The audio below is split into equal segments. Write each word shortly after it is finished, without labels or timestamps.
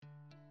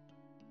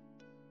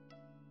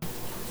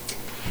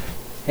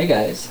Hey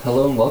guys,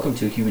 hello and welcome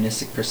to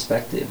Humanistic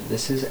Perspective.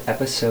 This is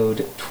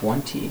episode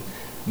 20.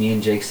 Me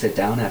and Jake sit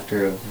down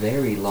after a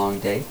very long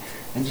day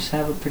and just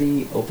have a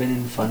pretty open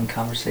and fun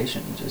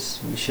conversation.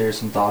 We share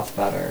some thoughts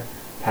about our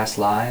past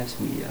lives.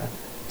 We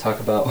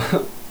talk about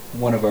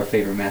one of our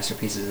favorite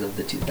masterpieces of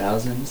the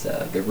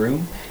 2000s, The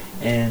Room.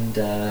 And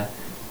I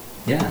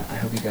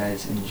hope you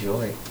guys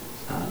enjoy.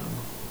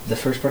 The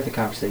first part of the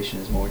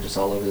conversation is more just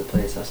all over the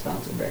place, us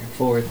bouncing back and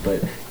forth.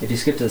 But if you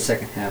skip to the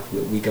second half,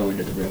 we go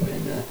into The Room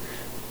and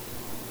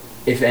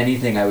if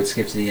anything, I would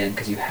skip to the end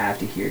because you have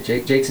to hear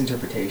Jake's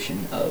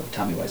interpretation of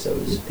Tommy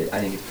Wiseau's. I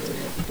think it's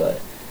brilliant.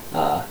 But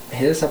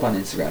hit us up on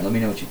Instagram. Let me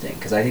know what you think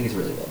because I think it's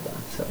really well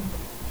done. So,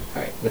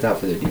 all right. Without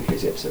further ado,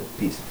 here's the episode.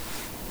 Peace.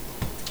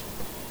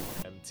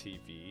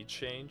 MTV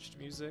changed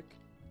music.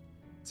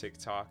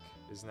 TikTok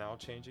is now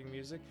changing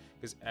music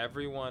because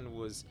everyone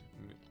was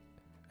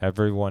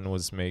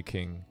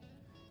making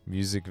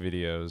music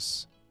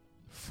videos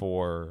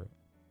for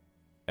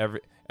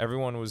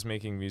everyone was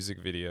making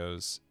music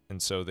videos.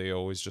 And so they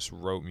always just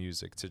wrote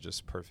music to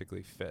just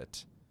perfectly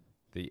fit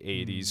the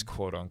 80s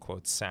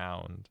quote-unquote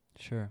sound.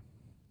 Sure.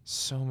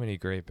 So many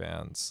great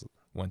bands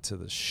went to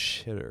the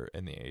shitter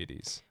in the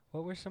 80s.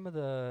 What were some of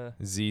the...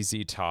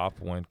 ZZ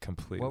Top went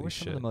completely What were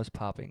shit. some of the most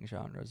popping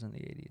genres in the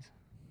 80s?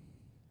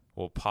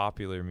 Well,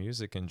 popular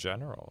music in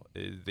general.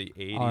 The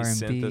 80s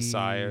R&B.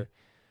 synthesizer.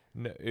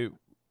 No,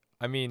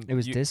 It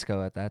was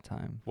disco at that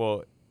time.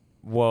 Well,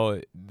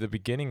 the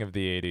beginning of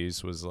the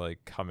 80s was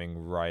like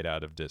coming right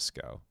out of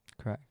disco.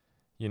 Correct.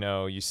 You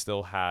know, you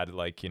still had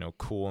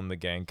Kool and the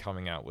Gang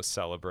coming out with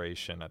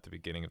Celebration at the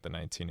beginning of the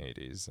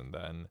 1980s. And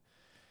then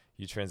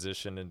you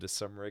transitioned into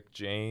some Rick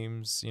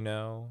James,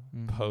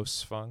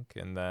 post-funk.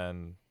 And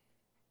then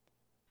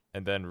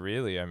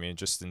really,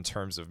 just in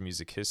terms of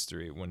music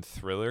history, when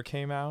Thriller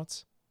came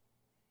out,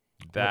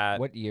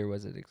 What year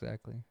was it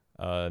exactly?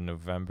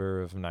 November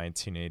of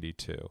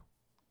 1982.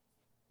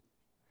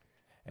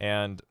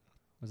 And...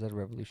 Was that a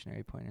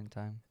revolutionary point in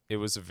time? It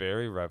was a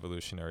very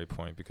revolutionary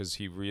point because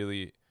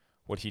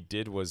what he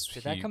did was...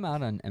 Did that come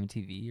out on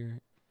MTV or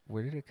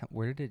where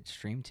did it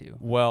stream to?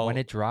 Well... When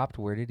it dropped,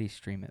 where did he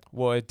stream it?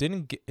 Well, it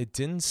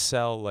didn't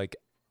sell like...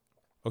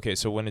 Okay,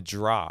 so when it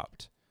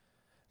dropped,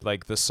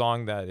 like the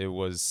song that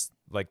was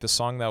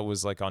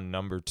like on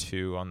number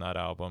 2 on that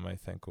album, I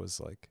think was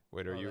like...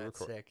 Wait, are you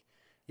recording? Sick.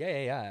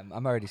 Yeah.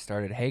 I'm already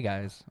started. Hey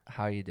guys,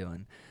 how you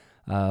doing?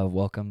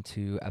 Welcome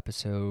to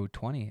episode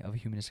 20 of A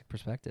Humanistic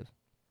Perspective.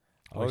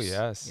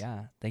 Yes.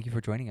 Yeah, thank you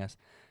for joining us.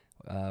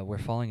 We're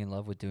falling in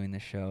love with doing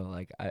this show.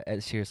 Like,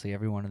 seriously,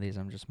 every one of these,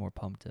 I'm just more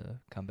pumped to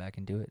come back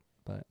and do it.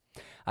 But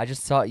I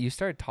just saw you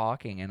started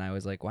talking, and I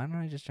was like, why don't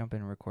I just jump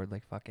in and record?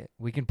 Like, fuck it.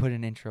 We can put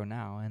an intro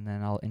now, and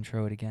then I'll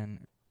intro it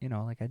again,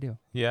 like I do.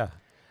 Yeah.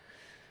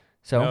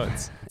 So, no,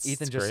 it's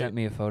Ethan just sent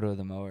me a photo of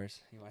the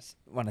mowers. You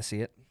want to see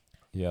it?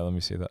 Yeah, let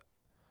me see that.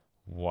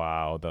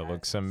 Wow, that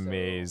looks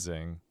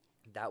amazing.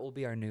 That will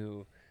be our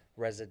new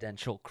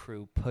residential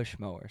crew push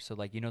mower. So,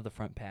 like, the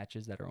front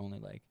patches that are only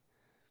like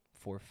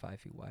 4 or 5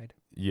 feet wide.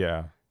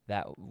 Yeah.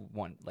 That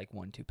one, like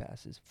 1-2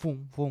 passes,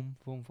 boom, boom,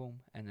 boom,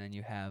 boom, and then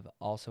you have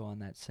also on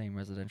that same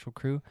residential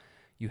crew,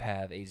 you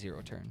have a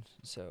 0 turn.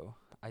 So,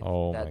 my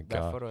God,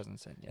 that photo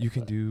hasn't sent yet. You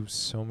can do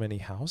so many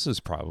houses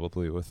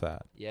probably with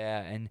that.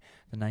 Yeah, and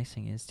the nice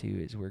thing is too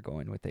is we're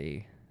going with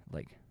a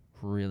like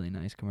really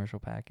nice commercial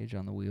package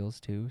on the wheels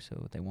too,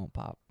 so they won't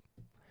pop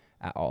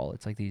at all.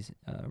 It's like these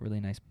really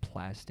nice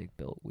plastic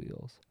built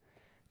wheels.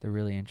 They're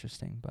really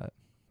interesting, but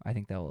I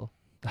think that'll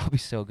be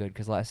so good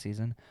because last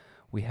season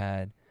we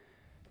had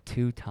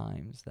 2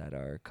 times that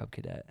our Cub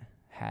Cadet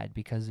had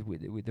because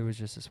there was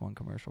just this one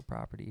commercial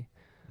property,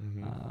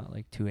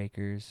 like 2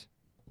 acres,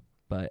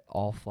 but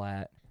all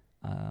flat,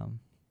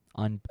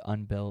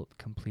 unbuilt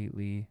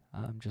completely,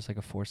 just like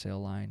a for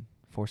sale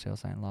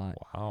sign lot.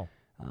 Wow.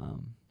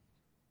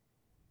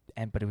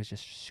 But it was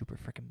just super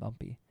freaking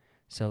bumpy.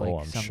 So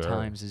like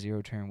sometimes a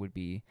 0 turn would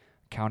be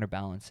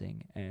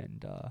counterbalancing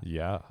and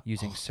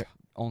using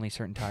only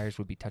certain tires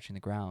would be touching the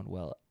ground.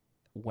 Well,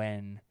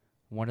 when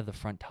one of the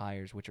front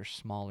tires, which are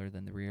smaller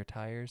than the rear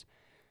tires,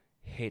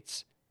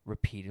 hits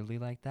repeatedly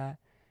like that,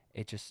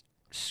 it just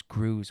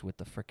screws with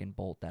the freaking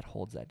bolt that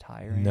holds that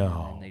tire in, and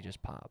then they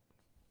just pop.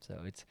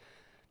 So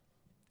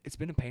it's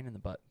been a pain in the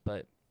butt,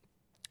 but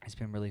it's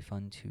been really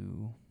fun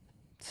to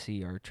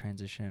see our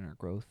transition and our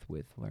growth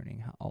with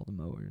learning all the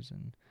mowers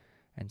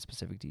and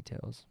specific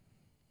details.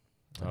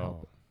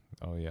 Oh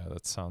yeah,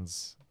 that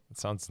sounds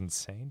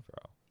insane,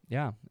 bro.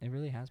 Yeah, it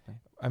really has been.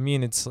 I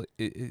mean, it's like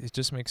it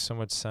just makes so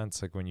much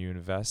sense. Like when you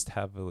invest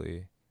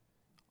heavily,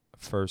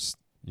 first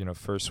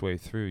way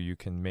through, you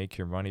can make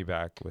your money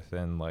back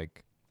within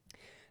like.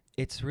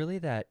 It's really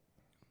that.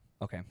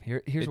 Okay,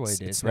 here's what it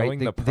is. It's right, knowing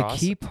the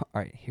process. All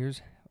right,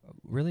 here's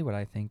really what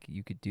I think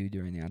you could do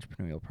during the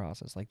entrepreneurial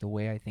process. Like the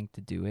way I think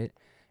to do it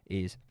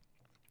is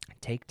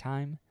take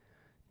time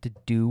to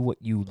do what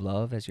you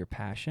love as your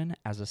passion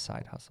as a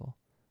side hustle.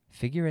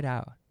 Figure it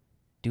out.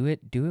 Do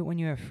it when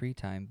you have free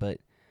time, but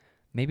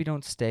maybe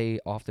don't stay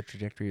off the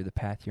trajectory or the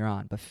path you're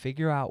on, but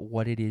figure out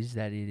what it is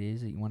that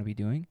you want to be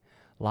doing.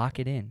 Lock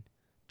it in.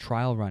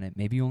 trial run it.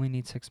 Maybe you only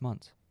need 6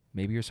 months.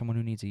 Maybe you're someone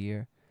who needs a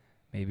year.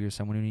 Maybe you're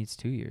someone who needs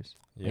 2 years.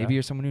 Yeah. Maybe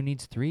you're someone who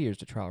needs 3 years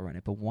to trial run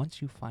it. But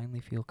once you finally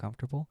feel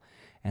comfortable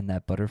and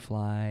that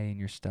butterfly in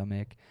your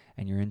stomach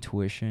and your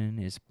intuition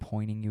is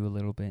pointing you a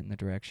little bit in the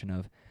direction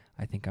of,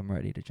 I think I'm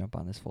ready to jump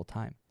on this full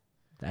time.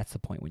 That's the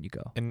point when you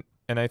go.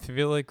 And I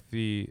feel like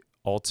the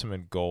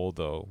ultimate goal,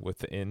 though,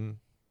 within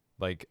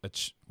like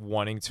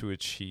wanting to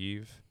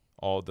achieve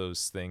all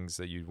those things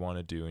that you'd want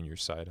to do in your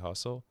side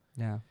hustle,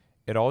 yeah,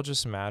 it all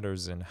just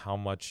matters in how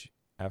much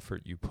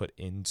effort you put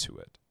into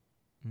it.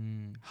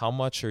 How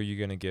much are you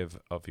going to give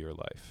of your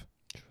life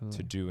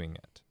to doing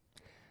it,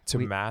 to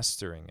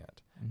mastering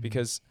it?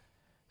 Because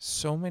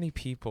so many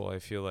people, I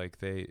feel like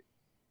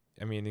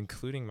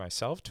including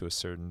myself to a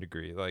certain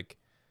degree, like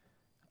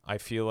I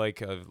feel like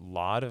a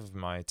lot of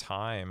my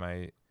time,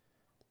 I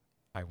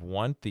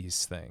want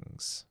these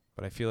things,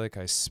 but I feel like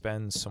I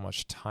spend so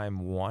much time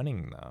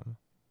wanting them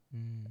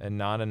and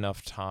not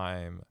enough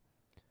time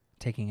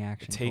taking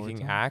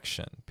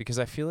action. Because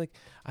I feel like,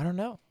 I don't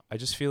know, I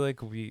just feel like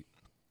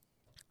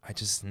I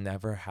just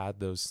never had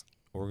those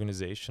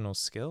organizational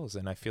skills,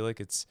 and I feel like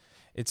it's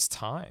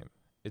time.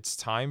 It's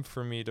time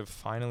for me to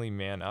finally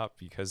man up,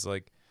 because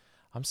like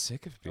I'm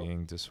sick of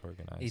being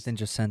disorganized. Ethan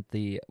just sent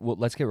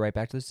let's get right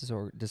back to this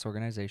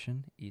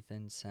disorganization.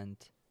 Ethan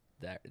sent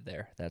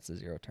there. That's the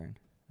zero turn.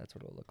 That's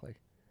what it'll look like.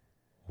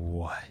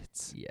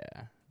 What?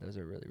 Yeah, those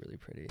are really, really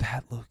pretty.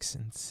 That looks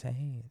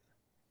insane.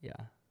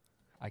 Yeah,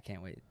 I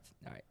can't wait.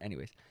 All right.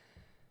 Anyways.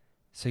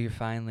 So you're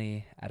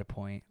finally at a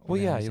point. Well,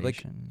 yeah,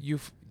 like you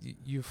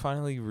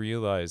finally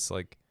realize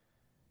like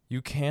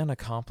you can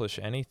accomplish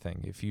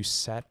anything if you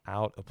set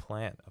out a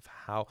plan of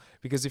how.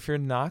 Because if you're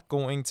not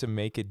going to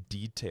make a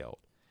detailed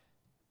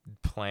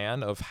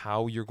plan of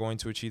how you're going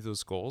to achieve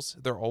those goals,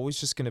 they're always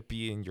just going to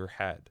be in your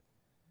head.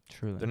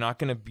 Truly, they're not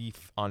going to be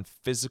on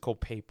physical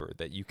paper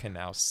that you can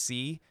now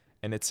see,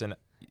 and it's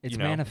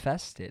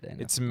manifested.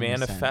 It's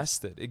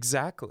manifested,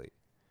 exactly.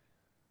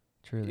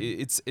 Truly.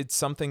 It's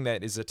something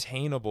that is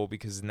attainable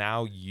because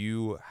now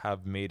you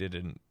have made it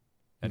an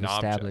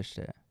established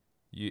object.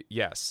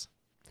 Yes.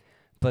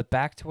 But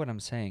back to what I'm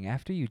saying,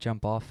 after you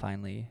jump off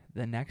finally,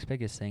 the next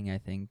biggest thing I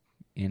think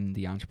in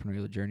the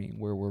entrepreneurial journey,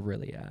 where we're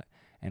really at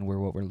and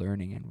what we're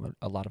learning and what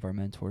a lot of our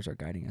mentors are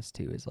guiding us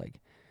to, is like,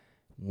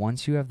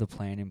 once you have the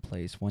plan in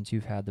place, once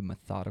you've had the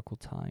methodical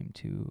time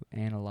to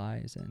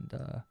analyze and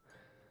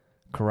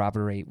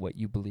corroborate what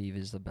you believe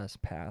is the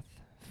best path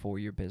for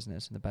your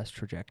business and the best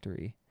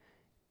trajectory,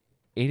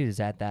 it is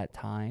at that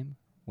time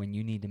when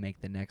you need to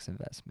make the next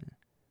investment,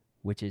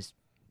 which is,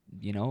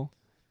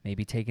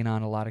 maybe taking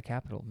on a lot of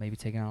capital, maybe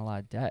taking on a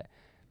lot of debt,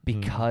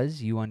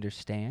 because you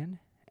understand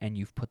and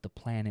you've put the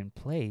plan in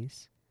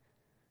place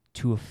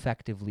to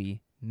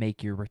effectively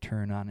make your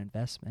return on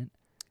investment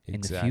in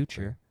the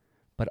future.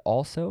 But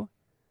also,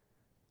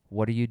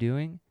 what are you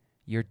doing?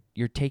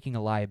 You're taking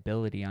a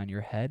liability on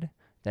your head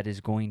that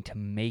is going to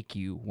make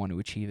you want to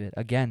achieve it.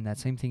 Again, that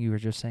same thing you were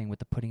just saying with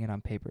the putting it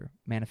on paper,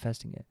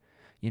 manifesting it.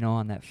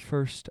 On that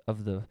first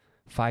of the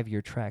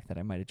 5-year track that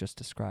I might have just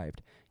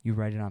described, you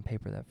write it on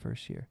paper that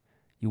first year.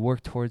 You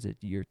work towards it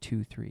year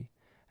 2, 3.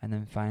 And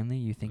then finally,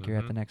 you think you're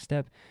at the next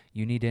step.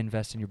 You need to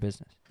invest in your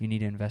business. You need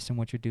to invest in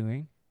what you're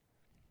doing.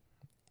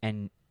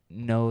 And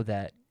know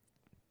that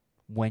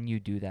when you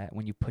do that,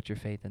 when you put your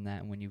faith in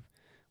that, and when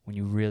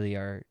you really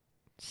are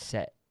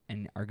set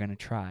and are going to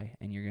try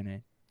and you're going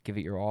to give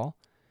it your all.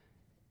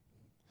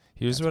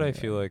 Here's what I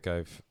feel like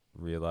I've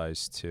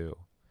realized too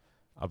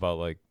about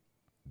like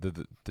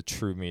the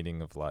true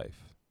meaning of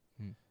life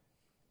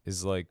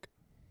is like,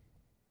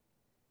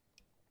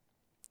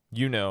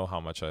 how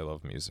much I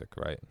love music,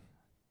 right?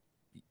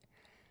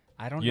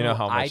 I don't know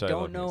how much I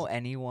don't know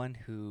anyone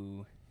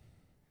who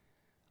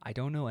I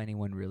don't know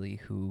anyone really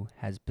who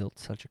has built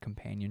such a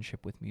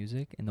companionship with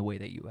music in the way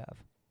that you have.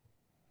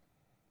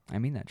 I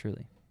mean that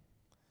truly.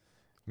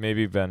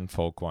 Maybe Ben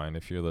Folkwine,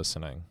 if you're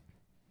listening.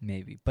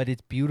 Maybe, but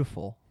it's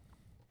beautiful.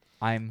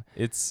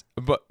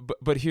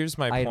 But here's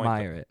my point. I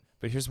admire it.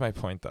 But here's my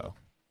point, though.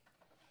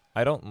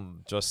 I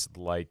don't just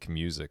like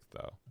music,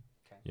 though.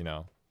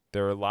 Okay.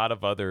 There are a lot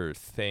of other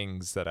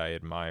things that I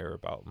admire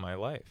about my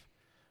life,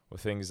 or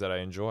things that I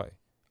enjoy.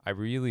 I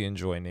really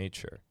enjoy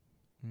nature.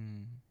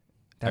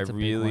 I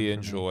really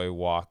enjoy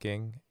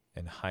walking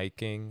and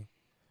hiking,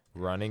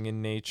 running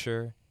in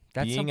nature,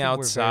 being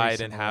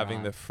outside and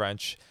having the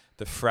fresh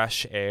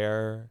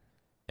air,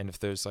 and if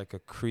there's like a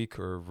creek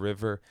or a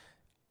river.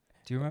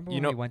 Do you remember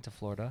when we went to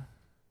Florida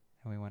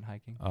and we went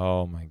hiking?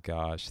 Oh my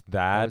gosh,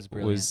 that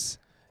was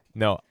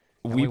no.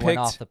 We went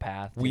off the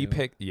path. We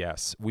picked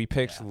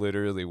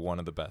literally one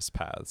of the best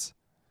paths,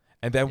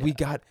 and then we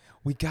got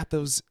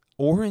those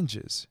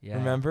oranges. Yeah.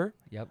 Remember?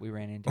 Yep, we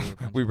ran into.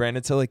 We ran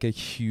into like a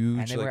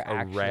huge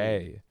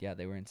array. Yeah,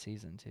 they were in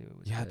season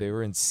too. They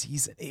were in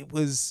season. It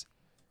was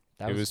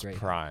great.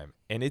 Prime,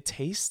 and it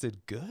tasted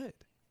good.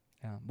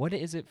 Yeah. What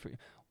is it for?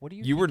 What do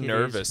you? You were think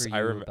nervous. I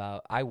remember.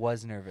 About? I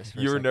was nervous.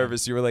 You were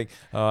nervous. You were like,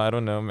 "Oh, I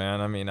don't know,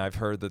 man. I mean, I've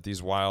heard that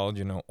these wild,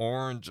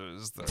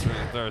 oranges,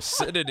 their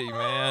acidity,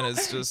 man,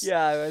 is just."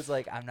 Yeah, I was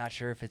like, I'm not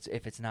sure if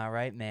it's not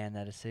right, man.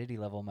 That acidity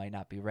level might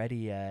not be ready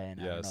yet,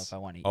 and I don't know if I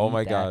want to eat that. Oh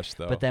my gosh,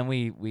 though. But then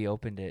we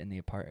opened it in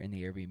the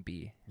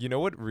Airbnb. You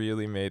know what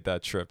really made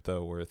that trip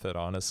though worth it?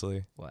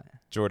 Honestly, what?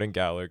 Jordan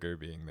Gallagher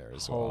being there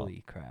as well.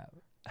 Holy crap!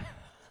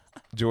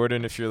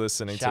 Jordan, if you're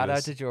listening to this, shout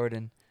out to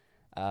Jordan.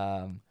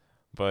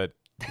 But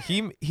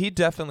he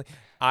definitely,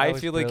 I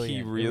feel like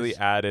he really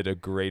added a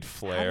great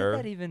flair. How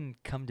did that even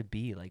come to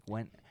be? Like,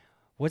 when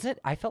was it?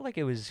 I felt like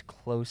it was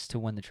close to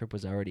when the trip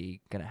was already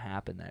gonna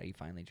happen that he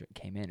finally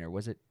came in, or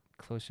was it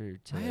closer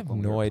to? I like have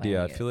when no we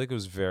idea. I feel like it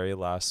was very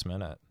last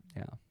minute.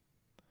 Yeah.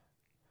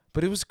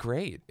 But it was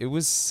great. It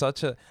was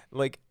such a,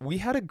 we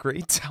had a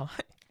great time.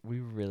 We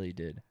really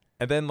did.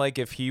 And then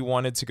if he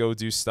wanted to go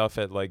do stuff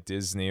at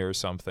Disney or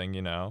something,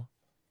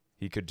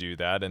 he could do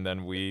that. And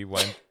then we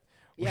went.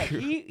 Yeah,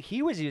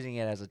 he was using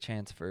it as a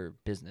chance for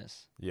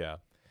business. Yeah.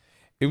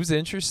 It was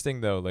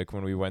interesting though,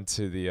 when we went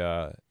to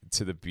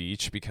the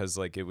beach, because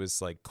it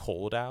was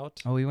cold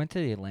out. Oh, we went to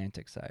the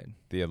Atlantic side.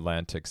 The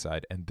Atlantic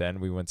side, and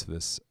then we went to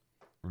this.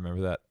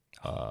 Remember that?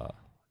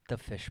 The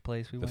fish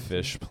place we went to. The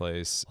fish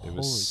place. It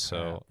was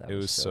so. Crap, it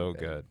was so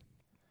good.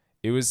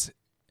 It was.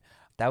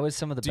 That was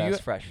some of the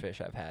best fresh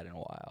fish I've had in a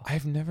while.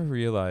 I've never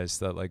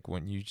realized that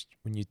when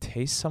you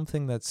taste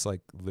something that's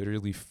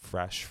literally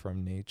fresh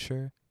from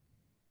nature.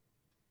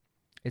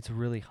 It's a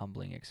really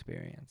humbling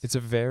experience. It's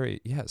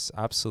yes,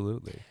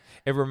 absolutely.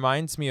 It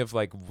reminds me of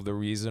the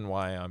reason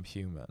why I'm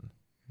human.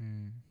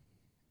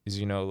 Is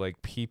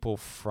people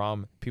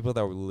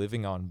that were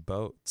living on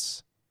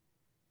boats.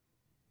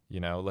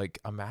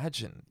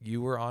 Imagine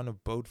you were on a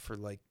boat for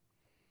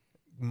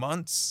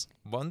months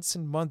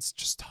and months,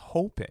 just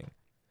hoping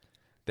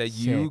that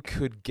you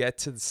could get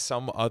to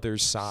some other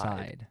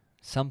side.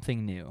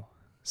 Something new.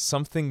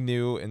 Something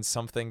new, and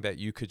something that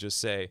you could just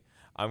say,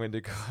 I'm going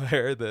to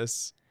declare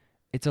this.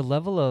 It's a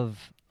level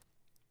of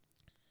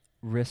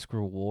risk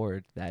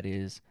reward that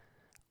is,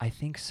 I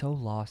think, so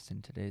lost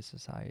in today's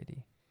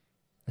society,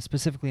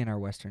 specifically in our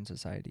Western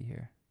society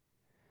here.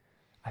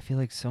 I feel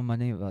like so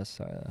many of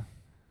us are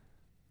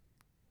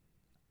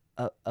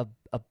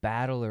a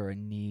battle or a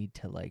need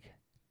to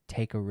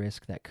take a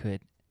risk that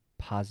could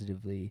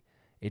positively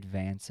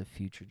advance a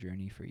future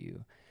journey for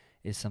you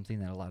is something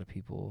that a lot of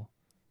people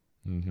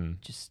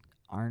just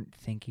aren't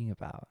thinking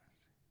about.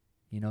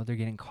 They're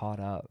getting caught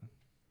up.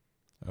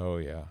 Oh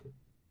yeah.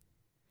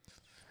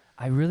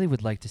 I really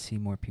would like to see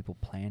more people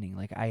planning.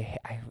 I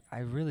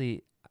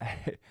really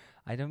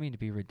I don't mean to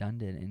be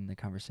redundant in the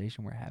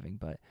conversation we're having,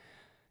 but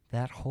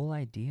that whole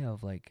idea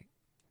of I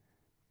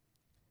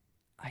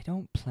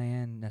don't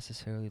plan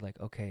necessarily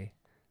okay,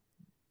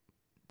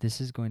 this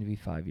is going to be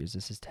 5 years,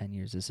 this is 10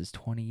 years, this is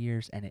 20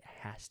 years, and it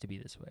has to be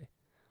this way.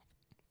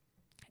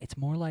 It's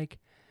more like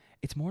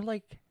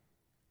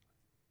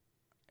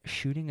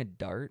shooting a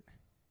dart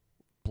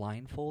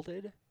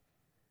blindfolded,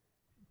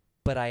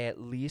 but I at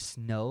least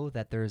know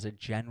that there's a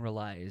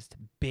generalized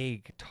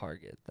big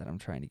target that I'm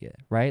trying to get,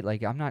 right?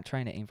 I'm not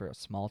trying to aim for a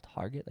small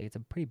target. It's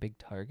a pretty big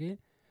target.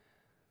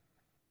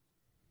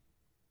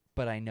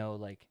 But I know,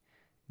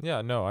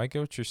 Yeah, no, I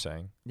get what you're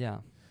saying. Yeah.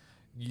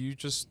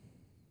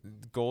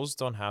 Goals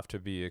don't have to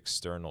be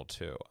external,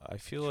 too. I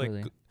feel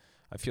Truly.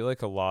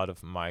 like a lot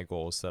of my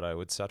goals that I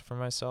would set for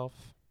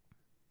myself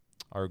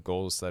are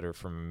goals that are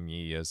for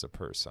me as a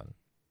person.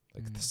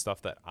 The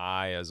stuff that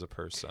I, as a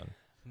person,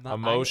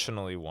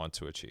 emotionally want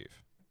to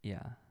achieve.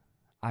 Yeah.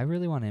 I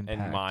really want to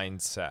impact. And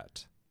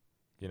mindset,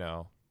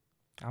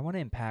 I want to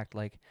impact,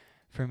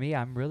 for me,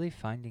 I'm really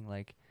finding,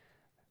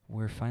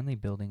 we're finally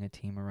building a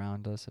team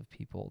around us of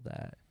people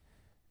that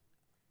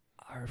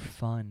are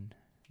fun.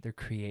 They're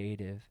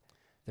creative.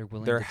 They're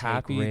willing to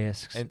happy, take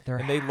risks. And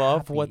they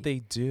love what they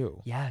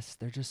do. Yes,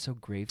 they're just so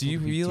grateful. Do you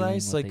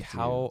realize,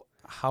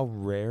 how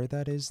rare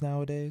that is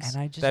nowadays? And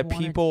I just that want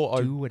people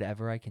to do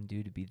whatever I can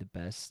do to be the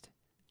best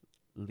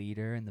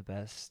leader and the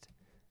best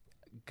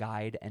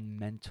guide and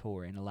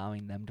mentor in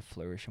allowing them to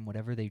flourish in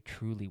whatever they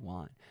truly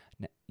want.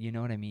 You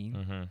know what I mean?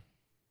 Mm-hmm.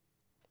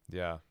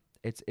 Yeah.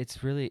 It's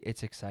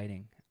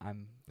exciting.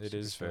 It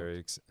is very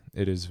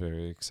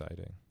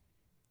exciting.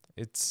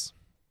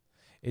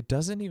 It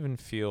doesn't even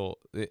feel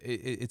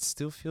it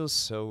still feels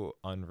so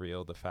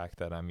unreal, the fact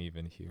that I'm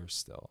even here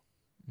still.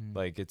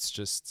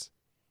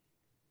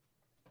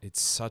 It's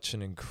such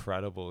an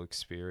incredible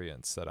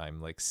experience that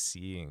I'm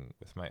seeing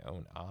with my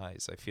own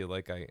eyes. I feel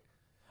like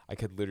I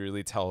could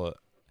literally tell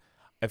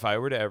if I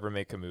were to ever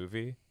make a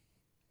movie,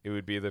 it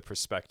would be the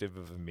perspective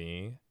of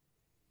me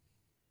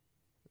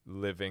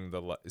living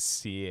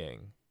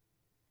seeing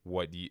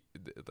what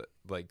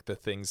the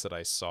things that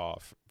I saw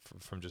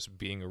from just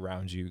being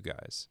around you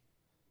guys.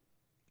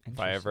 If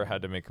I ever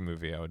had to make a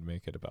movie, I would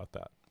make it about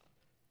that.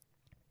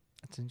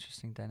 That's an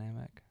interesting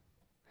dynamic.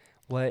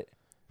 What?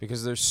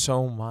 Because there's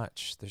so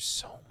much.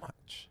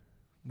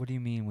 What do you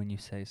mean when you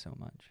say so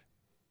much?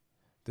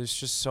 There's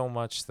just so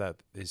much that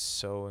is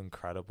so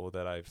incredible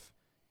that I've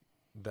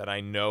that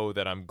I know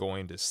that I'm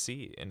going to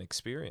see and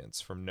experience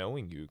from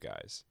knowing you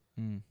guys.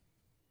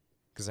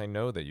 Because I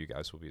know that you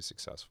guys will be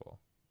successful.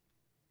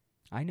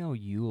 I know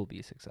you will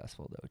be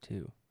successful, though,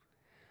 too.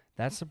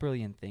 That's the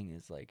brilliant thing,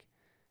 is like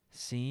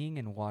seeing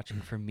and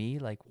watching. For me,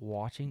 like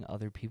watching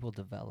other people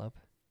develop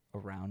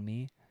around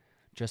me,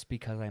 just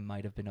because I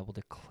might have been able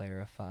to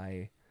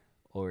clarify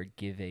or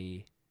give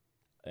a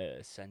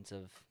sense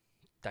of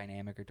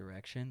dynamic or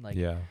direction.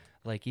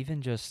 Like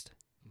even just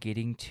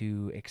getting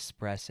to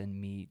express and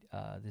meet.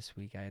 This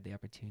week, I had the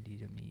opportunity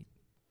to meet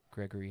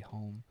Gregory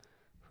Home,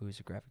 who is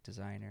a graphic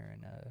designer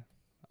and a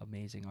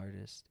amazing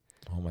artist.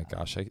 Oh my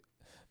gosh,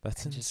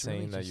 that's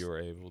insane that you were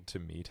able to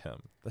meet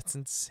him. That's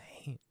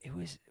insane.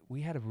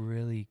 We had a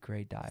really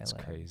great dialogue. That's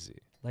crazy.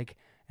 Like,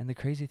 and the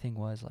crazy thing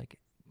was, like,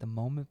 the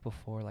moment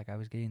before, like, I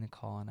was getting the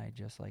call and I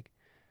just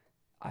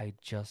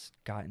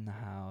got in the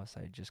house.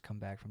 I had just come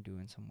back from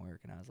doing some work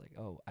and I was like,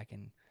 oh,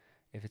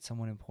 if it's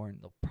someone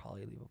important, they'll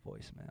probably leave a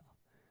voicemail.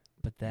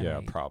 But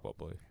then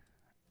probably.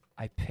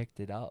 I picked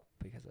it up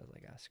because I was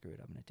like, screw it,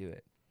 I'm going to do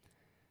it.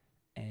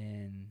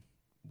 And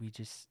we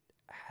just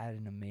had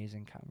an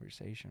amazing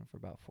conversation for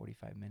about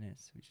 45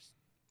 minutes. We just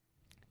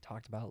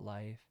talked about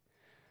life.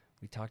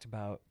 We talked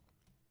about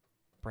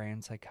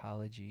brand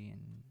psychology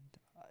and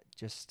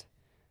just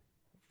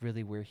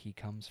really where he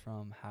comes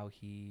from, how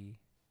he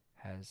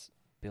has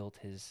built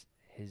his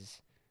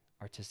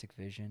artistic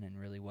vision, and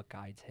really what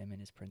guides him and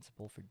his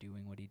principle for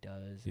doing what he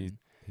does. He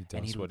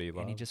does what he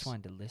loves. And he just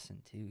wanted to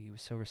listen too. He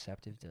was so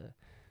receptive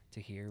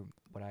to hear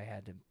what I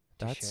had to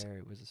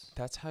share.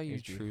 That's how you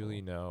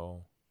truly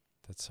know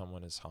that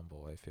someone is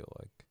humble, I feel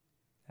like.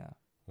 Yeah.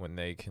 When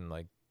they can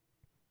like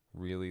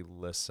really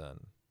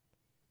listen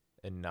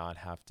and not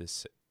have to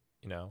sit,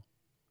 Yeah.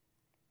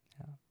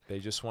 They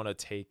just want to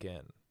take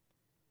in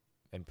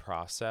and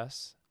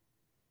process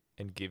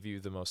and give you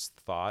the most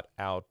thought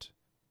out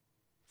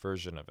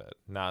version of it,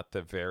 not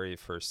the very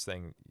first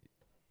thing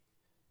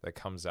that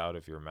comes out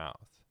of your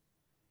mouth.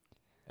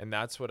 And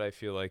that's what I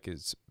feel like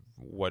is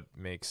what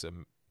makes the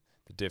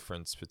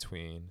difference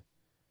between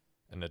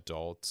an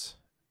adult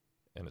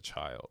and a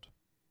child.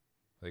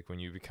 Like when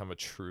you become a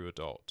true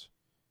adult,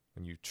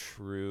 when you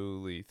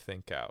truly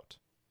think out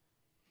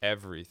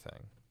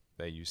everything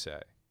that you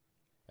say,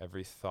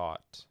 every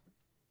thought,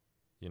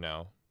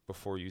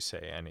 before you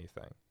say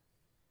anything.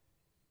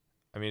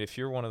 I mean, if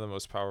you're one of the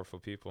most powerful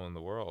people in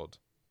the world,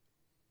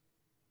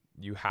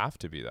 you have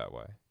to be that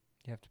way.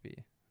 You have to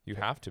be. You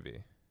have to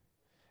be.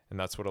 And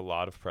that's what a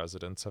lot of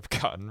presidents have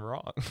gotten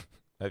wrong,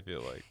 I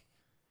feel like.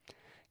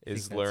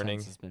 Is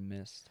learning. Sense has been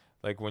missed.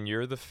 Like when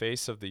you're the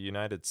face of the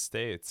United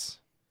States,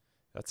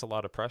 that's a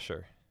lot of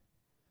pressure.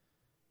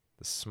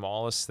 The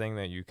smallest thing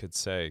that you could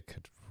say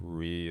could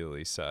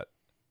really set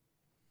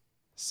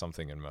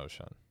something in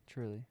motion.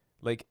 Truly.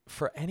 Like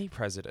for any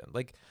president,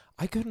 like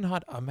I could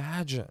not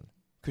imagine.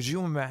 Could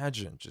you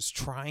imagine just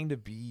trying to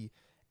be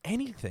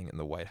anything in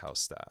the White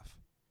House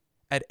staff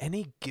at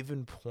any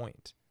given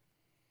point?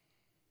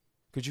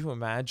 Could you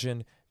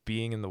imagine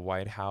being in the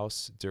White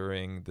House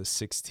during the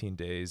 16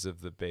 days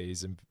of the Bay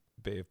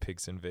of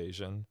Pigs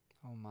invasion?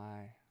 Oh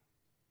my.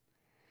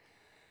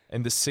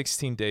 And the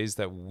 16 days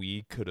that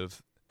we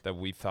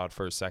thought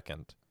for a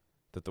second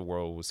that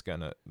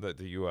that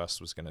the U.S.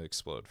 was gonna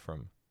explode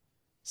from.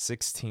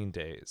 16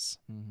 days.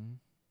 Mm-hmm.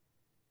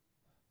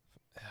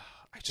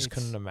 I just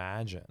couldn't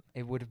imagine.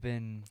 It would have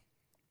been.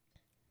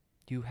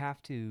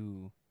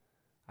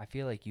 I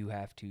feel like you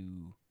have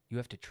to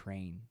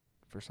train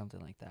for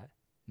something like that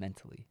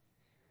mentally.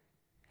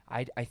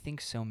 I think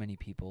so many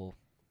people,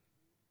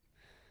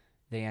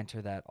 they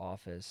enter that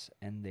office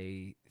and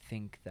they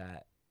think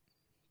that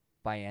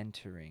by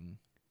entering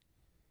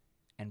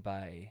and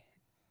by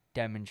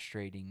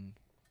demonstrating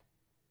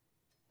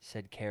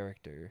said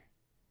character,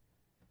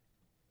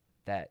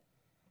 that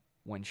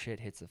when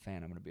shit hits the fan,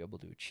 I'm going to be able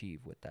to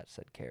achieve with that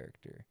said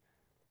character.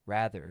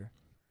 Rather,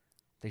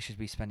 they should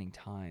be spending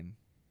time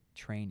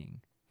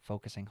training,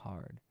 focusing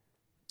hard.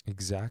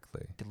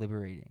 Exactly.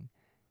 Deliberating.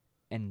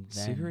 And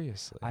then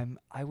seriously,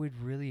 I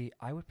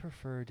would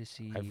prefer to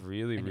see I've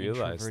really an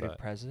realized introverted that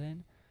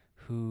president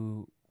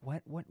who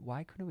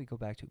why couldn't we go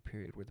back to a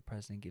period where the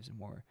president gives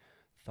more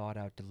thought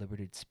out,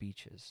 deliberated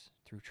speeches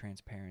through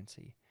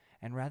transparency?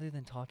 And rather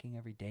than talking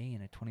every day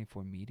in a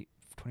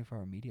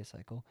 24-hour media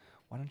cycle,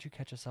 why don't you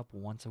catch us up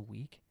once a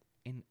week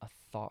in a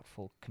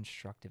thoughtful,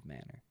 constructive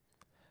manner?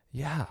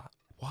 Yeah.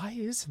 Why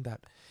isn't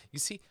that? You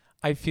see,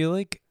 I feel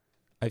like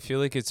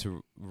it's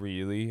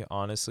really,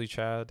 honestly,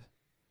 Chad,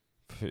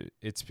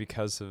 it's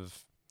because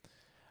of,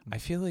 I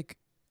feel like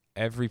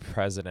every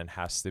president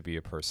has to be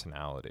a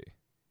personality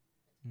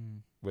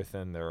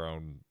within their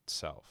own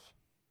self.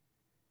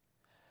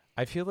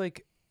 I feel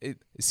like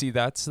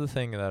that's the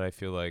thing that I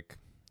feel like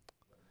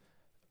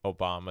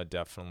Obama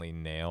definitely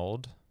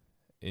nailed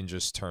in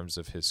just terms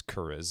of his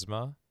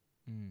charisma.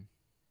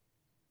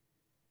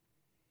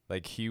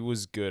 Like he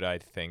was good, I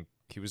think.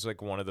 He was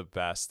like one of the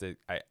best,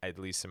 at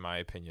least in my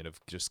opinion, of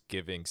just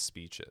giving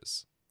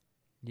speeches.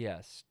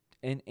 Yes.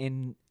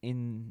 In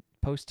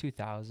post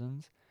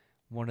 2000s,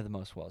 one of the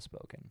most well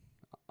spoken.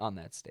 on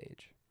that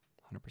stage.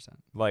 100%.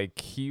 Like,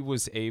 he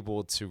was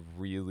able to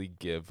really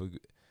give,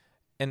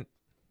 and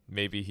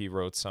maybe he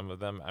wrote some of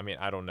them. I mean,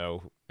 I don't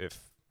know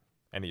if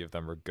any of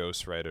them were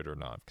ghostwritten or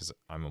not, because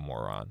I'm a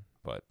moron,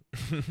 but.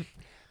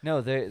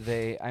 No,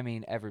 they. I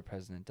mean, every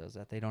president does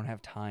that. They don't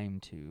have time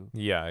to.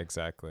 Yeah,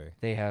 exactly.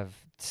 They have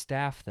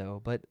staff,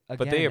 though. But again,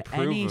 but they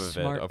approve any of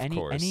smart, it, of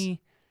course.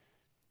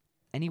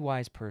 Any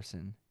wise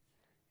person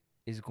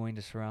is going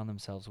to surround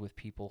themselves with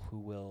people who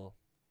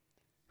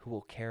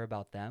will care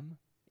about them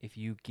if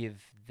you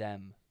give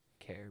them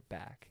care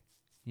back.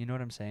 You know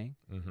what I'm saying?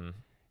 Mm-hmm.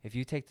 If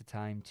you take the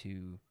time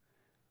to,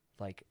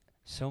 like,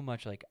 so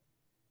much, like,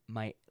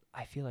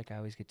 I feel like I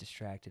always get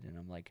distracted, and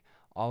I'm, like,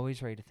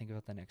 always ready to think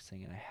about the next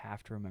thing, and I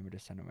have to remember to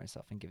center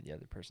myself and give the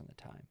other person the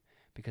time.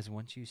 Because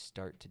once you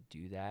start to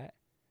do that,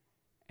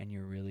 and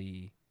you're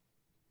really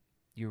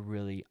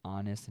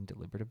honest and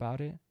deliberate about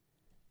it,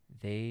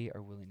 they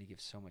are willing to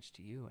give so much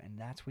to you. And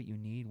that's what you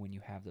need when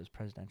you have those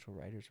presidential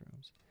writers'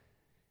 rooms.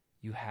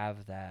 You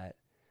have that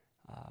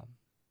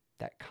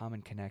that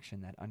common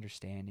connection, that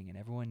understanding, and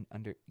everyone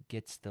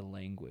gets the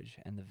language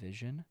and the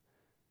vision.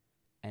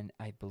 And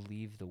I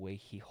believe the way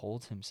he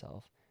holds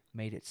himself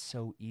made it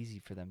so easy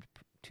for them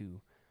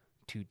to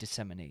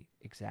disseminate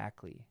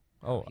exactly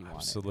how he wanted.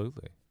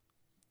 Absolutely.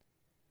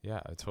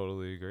 Yeah, I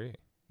totally agree.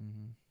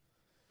 Mm-hmm.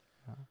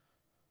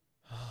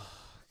 Oh,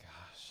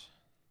 gosh.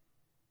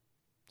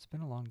 It's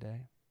been a long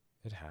day.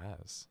 It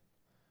has.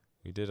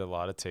 We did a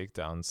lot of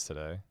takedowns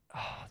today.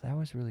 Oh, that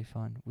was really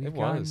fun. We've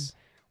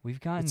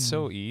gotten. It's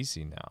so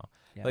easy now.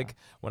 Yeah. Like,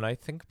 when I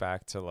think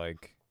back to,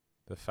 like,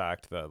 the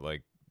fact that,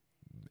 like,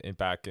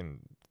 back in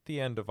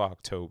the end of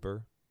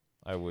October,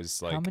 I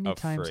was, like, How many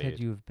afraid. times had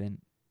you have been?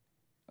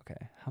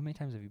 Okay. How many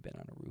times have you been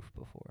on a roof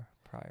before,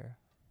 prior?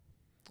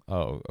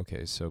 Oh,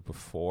 okay. So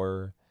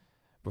before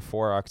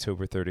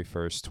October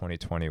 31st,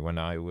 2020, when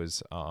I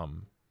was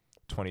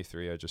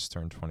 23, I just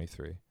turned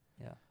 23.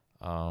 Yeah.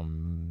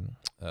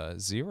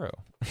 0.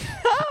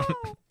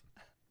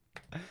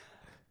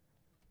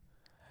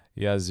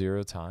 Yeah,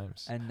 0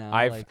 times. And now,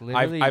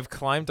 I've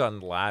climbed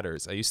on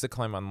ladders. I used to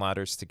climb on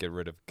ladders to get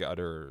rid of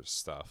gutter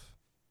stuff,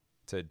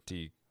 to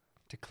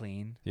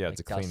clean. Yeah, like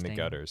to clean the dusting.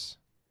 gutters.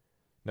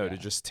 No, to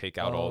just take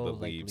out all the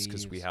leaves,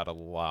 because we leaves. had a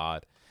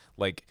lot.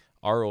 Like,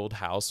 our old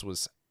house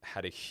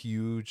had a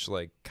huge,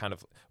 like, kind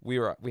of,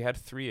 we had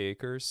 3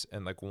 acres,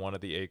 and, like, one of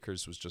the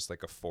acres was just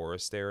like a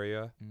forest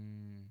area.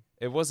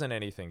 It wasn't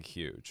anything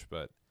huge,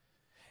 but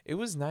it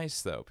was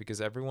nice though, because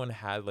everyone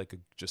had, like,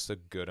 just a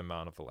good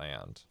amount of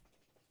land.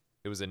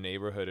 It was a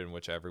neighborhood in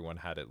which everyone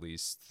had at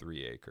least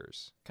 3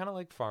 acres, kind of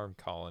like Farm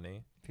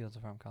Colony. Fields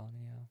of Farm Colony,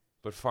 yeah.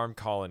 But Farm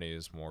Colony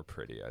is more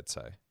pretty, I'd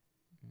say.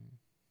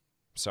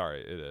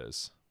 Sorry, it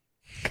is.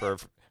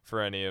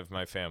 For any of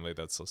my family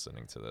that's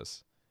listening to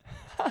this.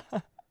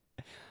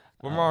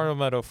 Memorial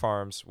Meadow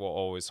Farms will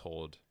always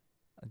hold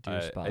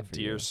a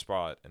dear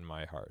spot in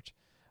my heart.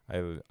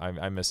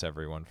 I miss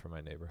everyone from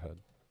my neighborhood.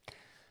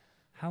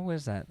 How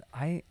is that?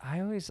 I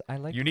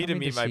like. You need to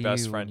meet my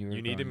best friend.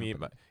 You need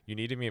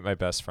to meet my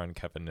best friend,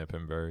 Kevin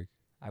Nippenberg.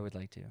 I would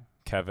like to.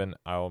 Kevin,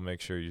 I will make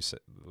sure you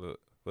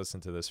listen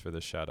to this for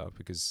the shout out,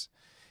 because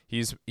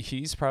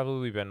he's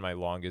probably been my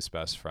longest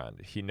best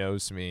friend. He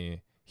knows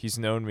me. He's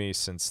known me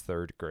since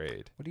 3rd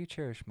grade. What do you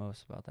cherish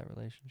most about that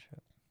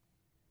relationship?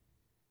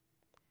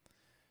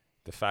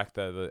 The fact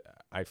that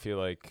I feel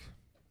like,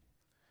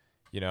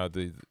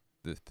 the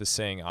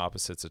saying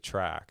opposites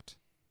attract.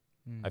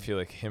 I feel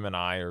like him and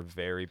I are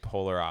very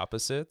polar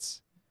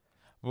opposites,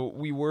 but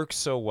we work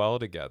so well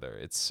together.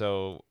 It's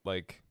so,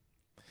 like,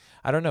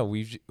 I don't know.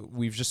 We've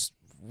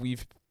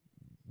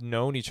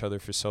known each other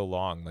for so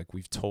long. Like,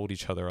 we've told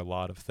each other a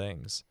lot of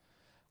things.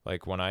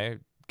 Like, when I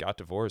got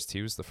divorced,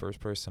 he was the first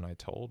person I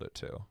told it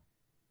to.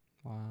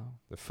 Wow.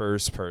 The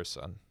first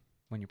person.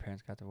 When your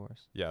parents got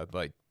divorced? Yeah,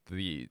 like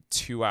the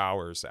 2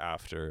 hours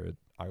after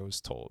I was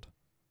told,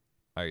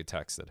 I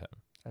texted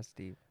him. That's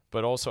deep.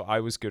 But also,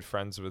 I was good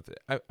friends with.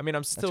 I mean,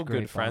 I'm still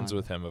good friends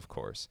with him, of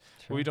course.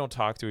 Sure. We don't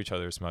talk to each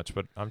other as much,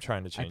 but I'm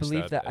trying to change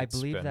that. I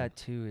believe that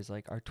too is,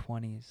 like, our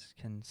 20s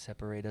can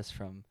separate us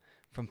from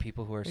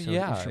people who are so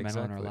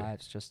instrumental in our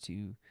lives, just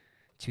to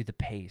the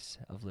pace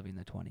of living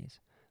the 20s.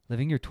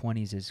 Living your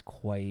 20s is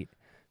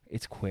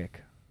it's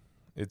quick.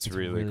 It's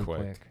really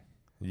quick.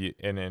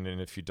 And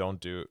if you don't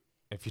do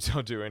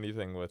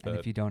anything with it, and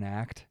if you don't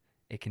act,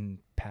 it can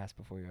pass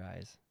before your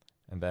eyes.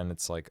 And then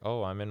it's like,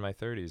 oh, I'm in my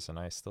 30s and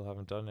I still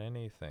haven't done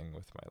anything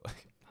with my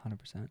life.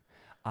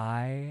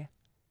 100%.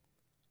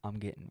 I'm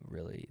getting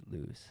really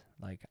loose.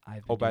 Like,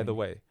 by the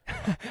way,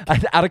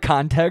 out of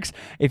context,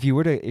 if you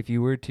were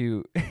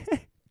to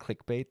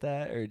clickbait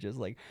that, or just,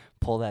 like,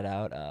 pull that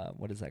out,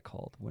 what is that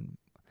called?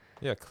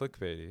 Yeah,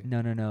 clickbaity.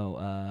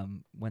 No.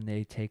 When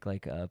they take,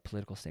 like, a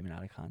political statement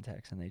out of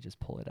context and they just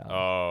pull it out.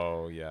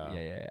 Oh, yeah.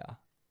 Yeah.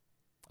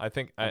 I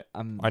think I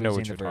know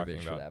what you're talking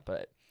about. For that,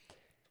 but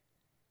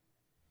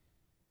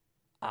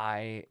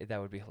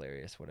that would be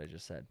hilarious what I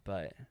just said.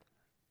 But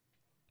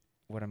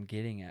what I'm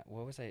getting at,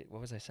 what was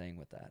I saying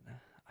with that?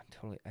 I'm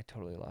I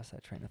totally lost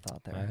that train of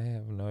thought there. I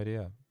have no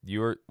idea.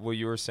 You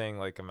were saying,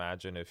 like,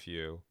 imagine if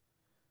you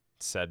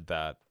said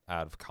that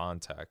out of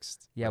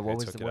context. Yeah, like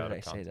what did I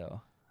say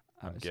though?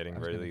 I'm getting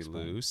really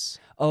loose.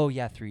 Oh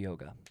yeah, through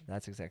yoga.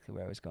 That's exactly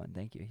where I was going.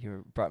 Thank you.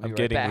 You brought me I'm right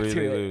getting back really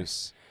to it.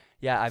 loose.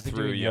 Yeah, I've been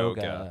through doing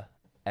yoga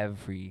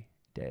every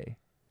day.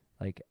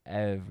 Like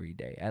every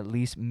day. At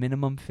least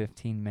minimum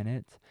 15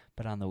 minutes,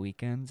 but on the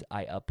weekends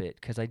I up it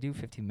cuz I do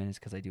 15 minutes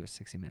cuz I do a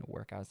 60-minute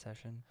workout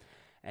session.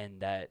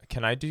 And that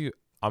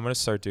I'm going to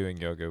start doing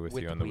yoga with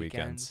you on the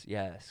weekends.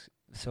 Yes.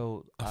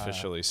 So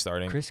officially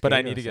starting. Chris but Gatos,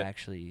 I need to get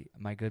actually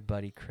my good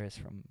buddy Chris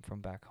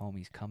from back home.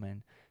 He's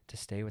coming to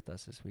stay with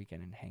us this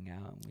weekend and hang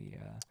out. And we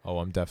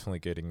I'm definitely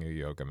getting a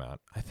yoga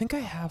mat. I think I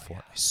have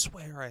one. I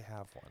swear I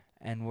have one.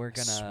 And we're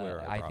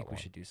gonna. I think we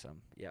one. should do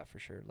some. Yeah, for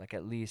sure. Like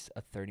at least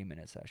a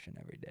 30-minute session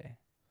every day.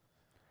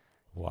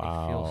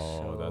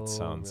 Wow, that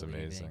sounds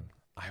relieving. Amazing.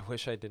 I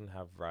wish I didn't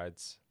have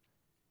rides.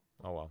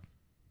 Oh well.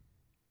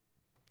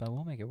 But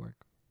we'll make it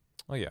work.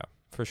 Oh yeah,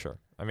 for sure.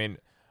 I mean,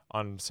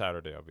 on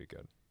Saturday I'll be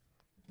good.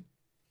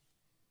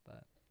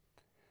 But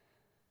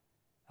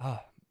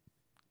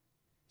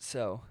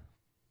so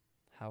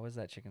how was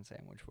that chicken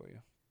sandwich for you?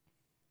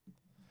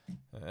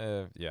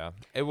 Yeah,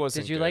 it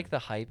wasn't. Did you good. like the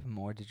hype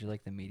more? Did you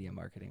like the media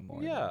marketing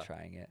more than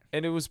trying it?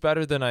 And it was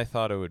better than I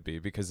thought it would be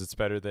because it's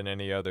better than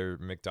any other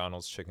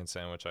McDonald's chicken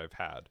sandwich I've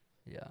had.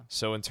 Yeah.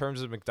 So in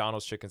terms of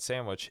McDonald's chicken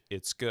sandwich,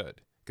 it's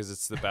good because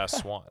it's the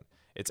best one.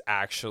 It's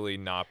actually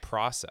not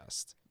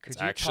processed.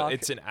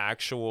 It's an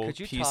actual piece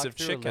of chicken. Could you talk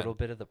through a little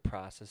bit of the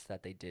process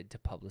that they did to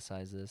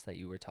publicize this that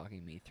you were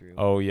talking me through?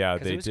 Oh yeah,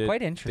 they did.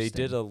 Quite interesting. They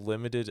did a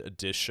limited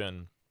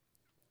edition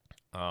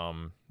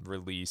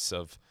release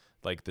of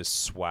like this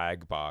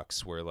swag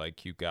box where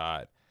like you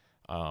got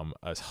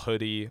a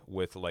hoodie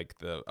with like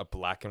a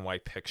black and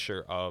white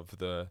picture of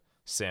the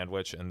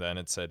sandwich, and then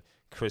it said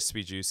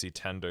crispy, juicy,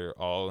 tender,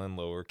 all in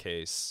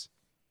lowercase,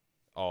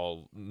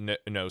 all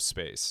no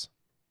space.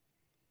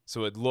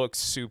 So it looks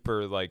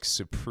super like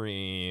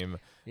Supreme,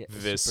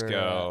 Visco,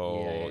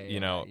 super, you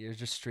know. You're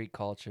just street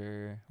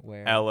culture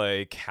wear.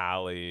 LA,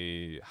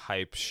 Cali,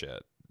 hype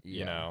shit,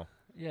 you know.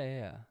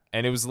 Yeah.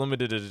 And it was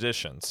limited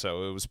edition,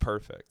 so it was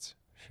perfect.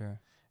 Sure.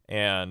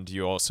 And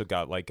you also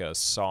got like a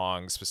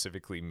song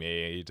specifically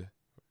made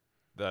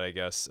that I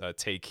guess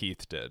Tay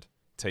Keith did.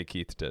 Tay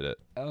Keith did it.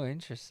 Oh,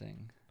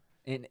 interesting.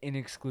 An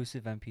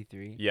exclusive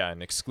MP3. Yeah,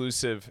 an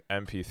exclusive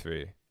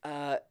MP3.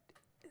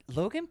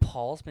 Logan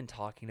Paul's been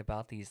talking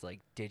about these like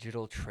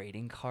digital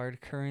trading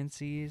card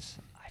currencies.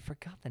 I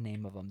forgot the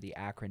name of them, the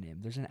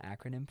acronym. There's an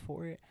acronym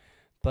for it,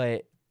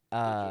 but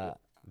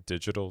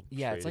digital.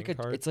 Yeah, it's like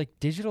card? It's like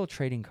digital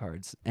trading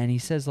cards, and he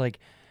says like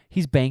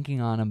he's banking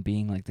on them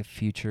being like the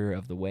future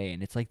of the way,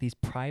 and it's like these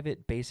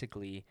private.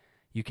 Basically,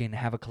 you can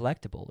have a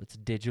collectible. It's a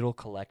digital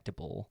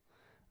collectible.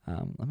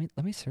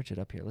 Let me search it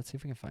up here. Let's see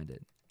if we can find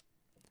it.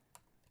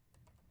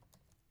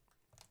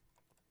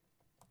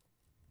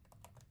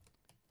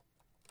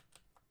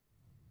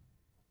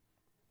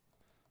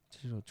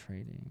 Digital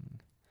trading,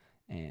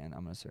 and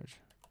I'm gonna search.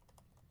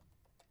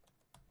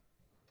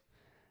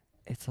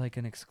 It's like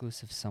an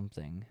exclusive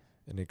something.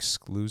 An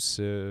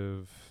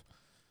exclusive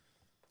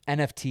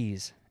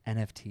NFTs.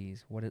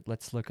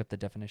 Let's look up the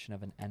definition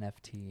of an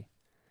NFT.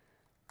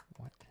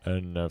 What?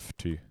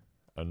 NFT.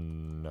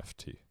 An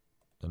NFT.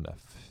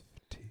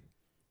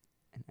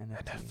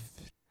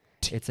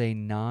 It's a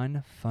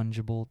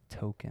non-fungible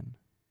token.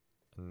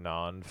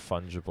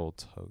 Non-fungible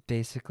token.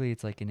 Basically,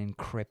 it's like an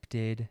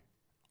encrypted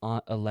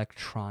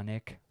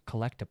electronic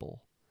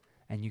collectible,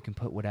 and you can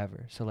put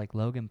whatever. So like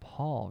Logan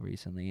Paul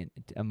recently,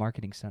 a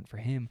marketing stunt for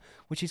him,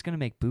 which he's gonna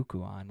make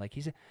buku on. Like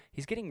he's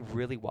getting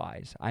really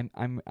wise.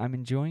 I'm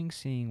enjoying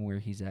seeing where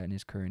he's at in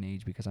his current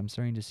age, because I'm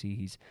starting to see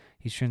he's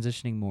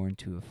transitioning more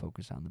into a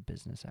focus on the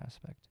business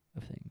aspect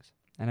of things,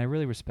 and I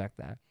really respect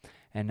that.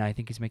 And I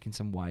think he's making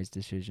some wise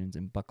decisions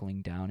and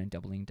buckling down and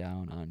doubling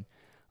down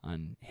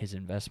on his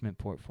investment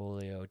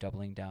portfolio,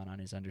 doubling down on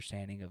his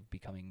understanding of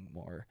becoming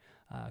more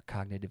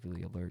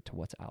cognitively alert to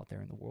what's out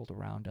there in the world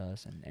around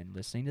us, and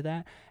listening to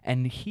that.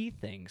 And he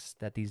thinks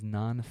that these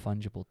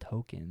non-fungible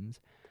tokens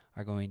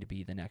are going to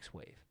be the next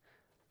wave.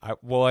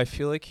 I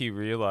feel like he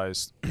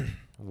realized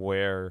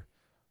where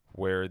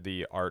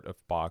the art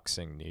of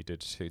boxing needed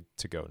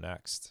to go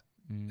next,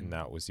 and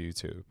that was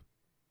YouTube.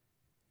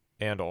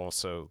 And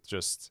also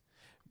just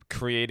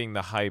creating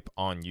the hype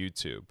on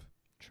YouTube.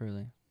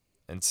 Truly.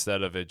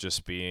 Instead of it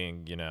just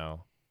being,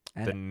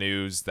 the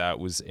news that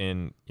was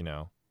in,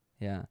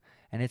 Yeah.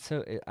 And it's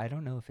I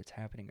don't know if it's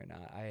happening or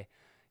not.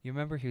 You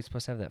remember he was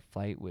supposed to have that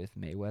fight with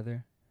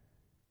Mayweather?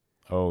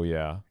 Oh,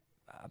 yeah.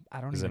 I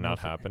don't Is even it know not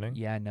happening?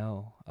 Yeah,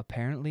 no.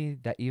 Apparently,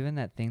 that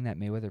thing that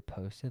Mayweather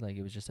posted, like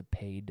it was just a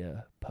paid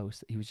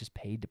post. He was just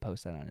paid to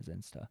post that on his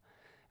Insta,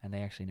 and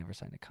they actually never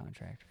signed a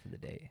contract for the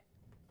day,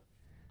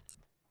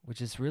 which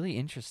is really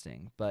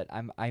interesting. But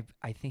I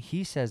think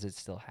he says it's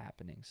still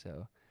happening,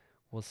 so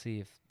we'll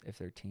see if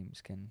their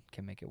teams can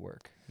make it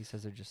work. He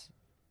says they're just.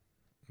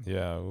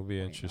 Yeah, it will be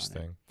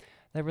interesting.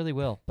 That really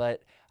will.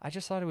 But I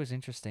just thought it was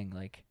interesting,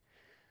 like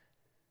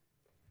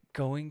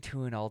going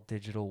to an all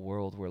digital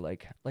world where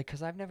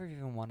because I've never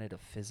even wanted a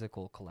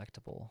physical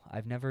collectible.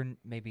 I've never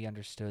maybe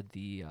understood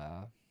the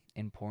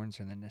importance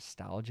or the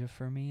nostalgia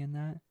for me in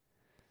that.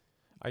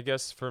 I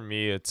guess for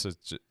me, it's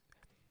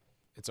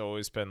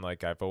always been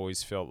like I've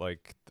always felt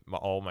like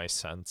all my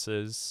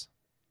senses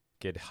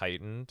get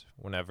heightened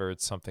whenever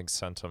it's something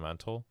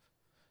sentimental.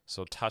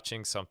 So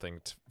touching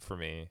something for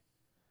me,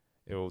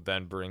 it will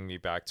then bring me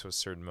back to a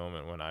certain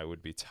moment when I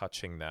would be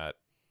touching that,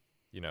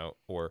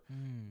 or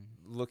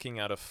looking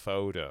at a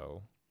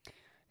photo.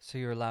 So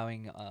you're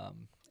allowing,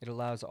 it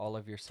allows all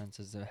of your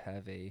senses to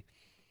have a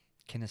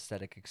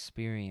kinesthetic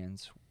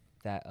experience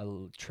that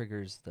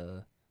triggers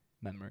the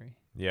memory.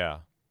 Yeah.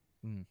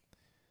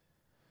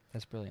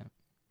 That's brilliant.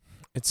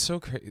 It's so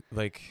crazy.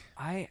 Like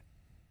I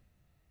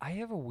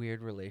have a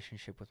weird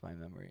relationship with my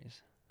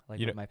memories,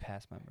 with my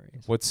past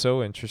memories. What's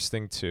so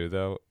interesting too,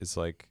 though, is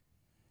like,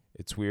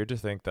 it's weird to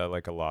think that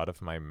like a lot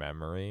of my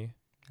memory,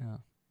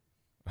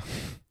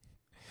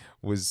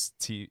 was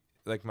a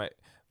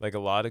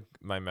lot of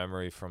my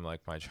memory from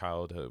like my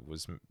childhood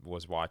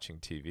was watching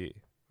TV.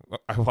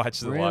 I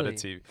watched a lot of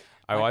TV.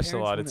 I watched a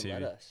lot of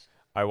TV.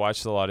 I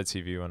watched a lot of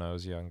TV when I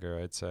was younger,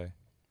 I'd say.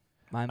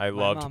 I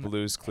loved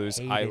Blue's Clues.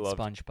 I loved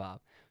SpongeBob.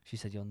 She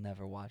said, "You'll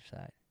never watch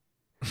that.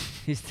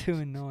 He's too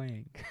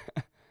annoying."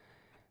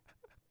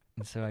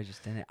 And so I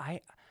just didn't.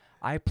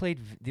 I played.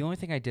 The only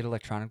thing I did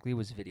electronically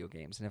was video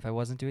games, and if I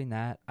wasn't doing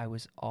that, I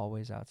was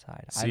always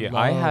outside.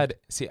 I had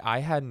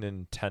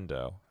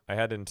Nintendo. I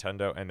had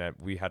Nintendo, and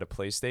we had a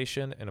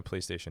PlayStation and a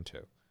PlayStation 2.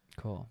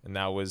 Cool. And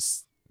that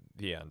was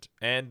the end.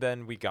 And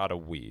then we got a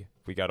Wii.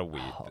 We got a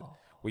Wii. Oh.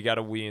 We got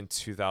a Wii in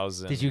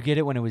 2000. Did you get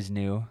it when it was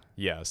new?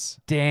 Yes.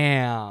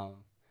 Damn.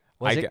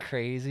 Was it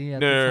crazy?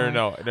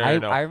 No.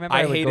 I remember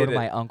I would go to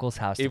my uncle's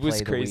house to play the Wii. It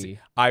was crazy.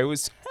 I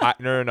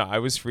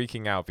was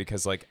freaking out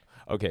because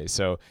okay,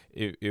 so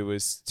it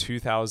was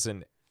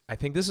 2000. I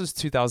think this was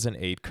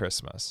 2008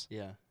 Christmas.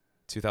 Yeah.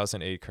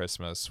 2008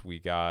 Christmas. We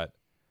got,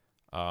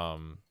 I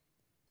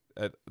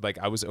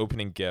was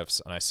opening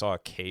gifts and I saw a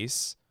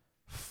case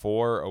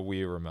for a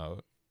Wii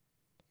remote,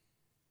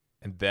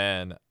 and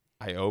then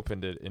I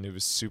opened it and it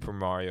was Super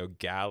Mario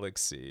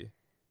Galaxy.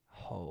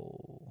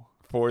 Oh.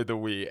 For the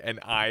Wii, and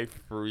I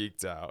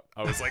freaked out.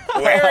 I was like,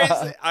 "Where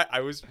is it?"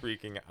 I was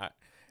freaking out.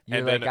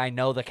 You're like, "I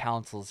know the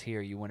console's here.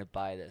 You wouldn't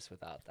buy this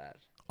without that."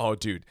 Oh,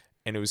 dude,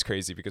 and it was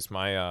crazy because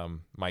my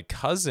my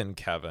cousin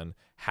Kevin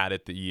had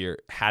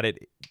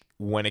it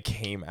when it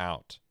came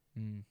out,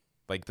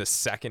 like the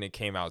second it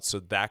came out.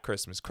 So that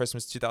Christmas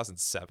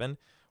 2007,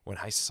 when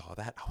I saw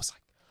that, I was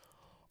like,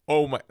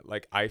 "Oh my!"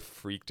 Like I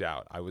freaked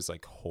out. I was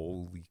like,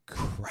 "Holy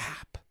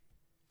crap!"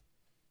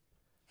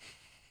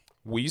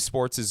 Wii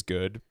Sports is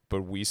good,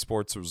 but Wii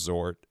Sports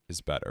Resort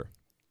is better.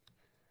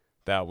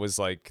 That was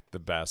like the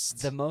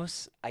best. The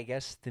most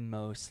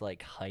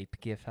like hype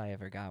gift I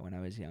ever got when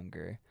I was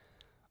younger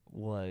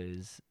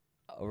was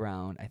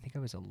around, I think I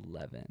was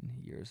 11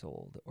 years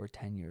old or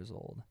 10 years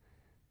old.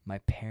 My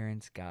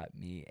parents got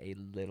me a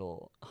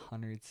little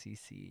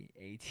 100cc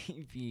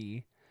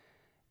ATV,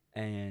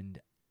 and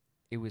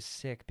it was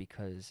sick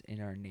because in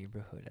our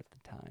neighborhood at the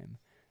time,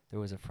 there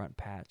was a front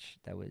patch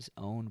that was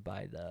owned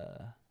by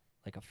a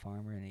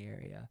farmer in the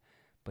area,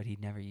 but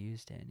he'd never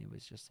used it, and it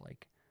was just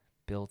like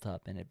built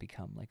up and it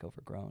become like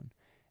overgrown.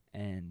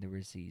 And there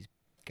was these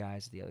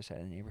guys at the other side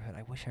of the neighborhood.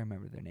 I wish I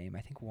remember their name.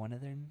 I think one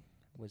of them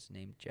was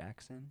named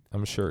Jackson.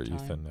 I'm sure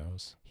Ethan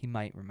knows. He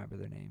might remember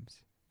their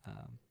names.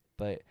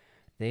 But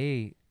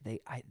they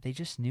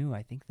just knew.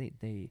 I think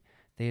they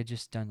had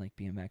just done like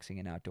BMXing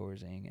and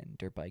outdoorsing and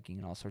dirt biking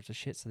and all sorts of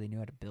shit, so they knew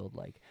how to build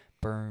like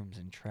berms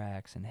and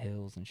tracks and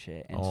hills and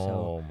shit. And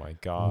oh my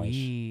gosh.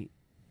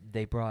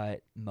 They brought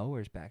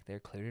mowers back there,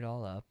 cleared it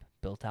all up,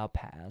 built out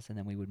paths, and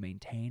then we would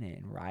maintain it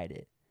and ride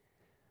it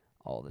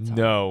all the time.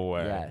 No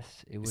way.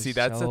 Yes, it was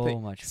that's so the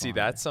thing. much fun. See,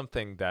 that's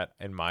something that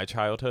in my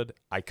childhood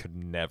I could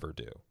never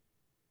do.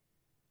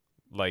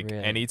 Like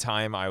really?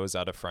 Anytime I was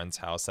at a friend's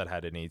house that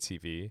had an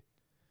ATV,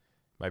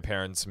 my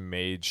parents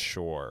made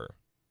sure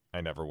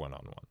I never went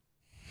on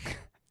one.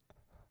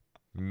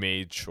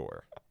 Made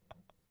sure.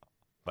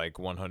 Like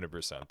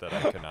 100% that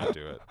I could not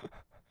do it.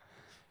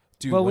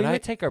 Dude, well, we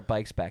would take our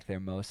bikes back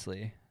there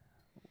mostly.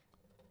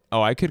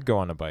 Oh, I could go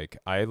on a bike.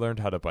 I learned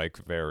how to bike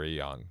very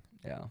young.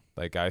 Yeah.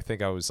 Like, I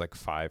think I was like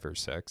 5 or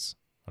 6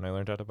 when I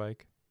learned how to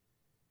bike.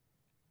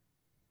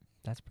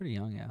 That's pretty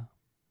young, yeah.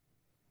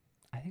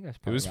 I think that's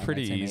probably It was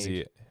pretty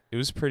easy. It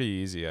was pretty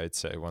easy, I'd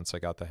say, once I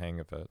got the hang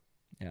of it.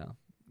 Yeah.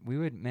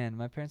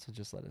 My parents would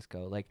just let us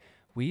go. Like,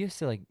 we used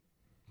to,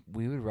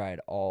 we would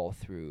ride all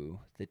through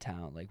the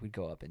town. Like, we'd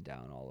go up and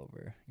down all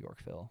over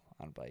Yorkville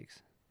on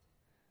bikes.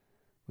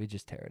 We'd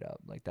just tear it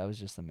up. Like, that was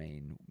just the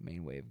main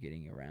way of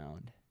getting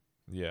around.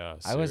 Yeah,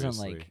 seriously. I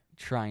wasn't,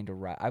 trying to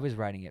ride. I was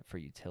riding it for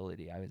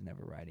utility. I was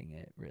never riding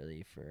it,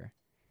 really,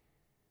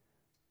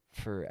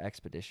 for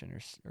expedition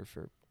or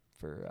for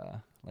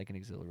an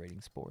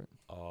exhilarating sport.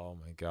 Oh,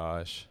 my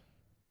gosh.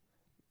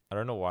 I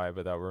don't know why,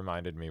 but that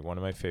reminded me. One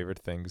of my favorite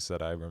things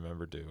that I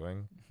remember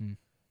doing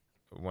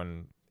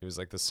when it was,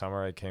 the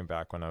summer I came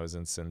back when I was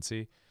in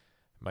Cincy,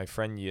 my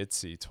friend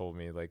Yitzi told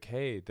me, like,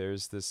 hey,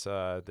 there's this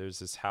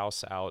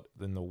house out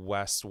in the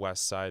west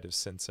side of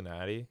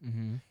Cincinnati,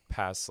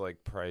 past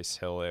like Price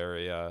Hill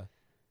area.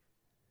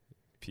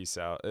 Peace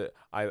out.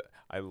 I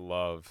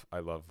love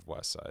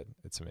West Side.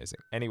 It's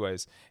amazing.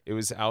 Anyways, it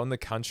was out in the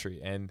country,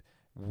 and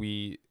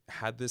we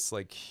had this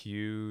like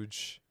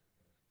huge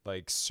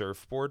like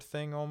surfboard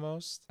thing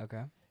almost.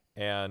 Okay.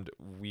 And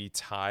we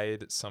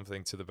tied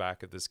something to the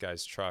back of this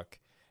guy's truck,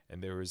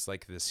 and there was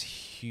like this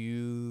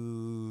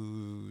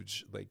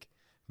huge like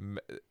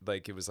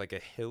it was like a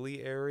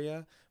hilly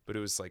area, but it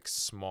was like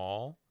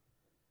small.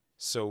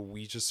 So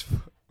we just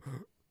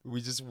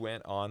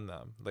went on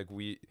them. Like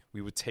we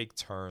would take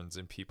turns,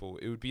 and people,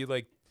 it'd be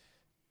like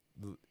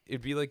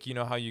you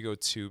know how you go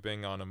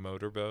tubing on a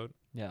motorboat?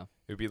 Yeah.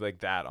 It would be like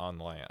that on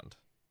land.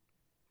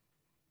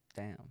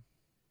 Damn.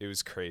 It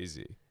was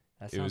crazy.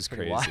 That sounds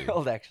pretty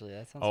wild, actually.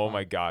 That sounds fun.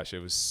 My gosh, it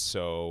was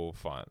so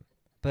fun.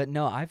 But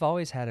no, I've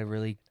had a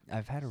really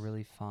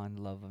fond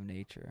love of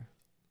nature.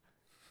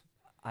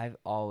 I've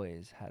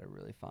always had a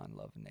really fond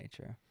love of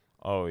nature.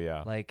 Oh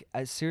yeah. Like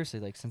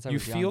seriously, like since I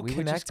was young, you feel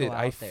connected.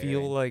 I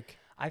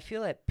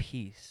feel at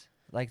peace.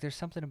 Like there's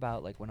something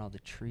about like when all the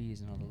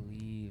trees and all the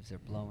leaves are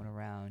blowing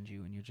around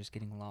you, and you're just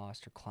getting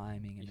lost or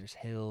climbing, and there's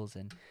hills,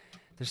 and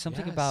there's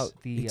something about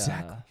the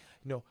exactly.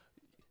 No,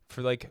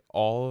 for like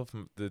all of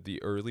the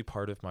early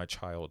part of my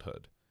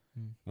childhood,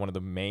 one of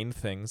the main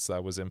things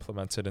that was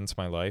implemented into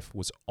my life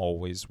was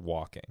always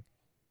walking.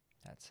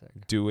 That's sick.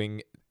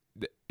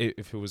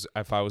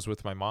 If I was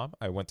with my mom,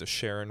 I went to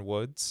Sharon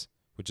Woods,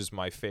 which is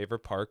my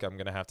favorite park. I'm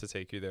gonna have to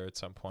take you there at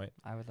some point.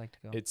 I would like to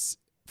go. It's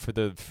for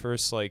the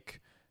first like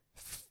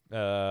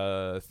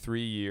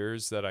 3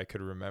 years that I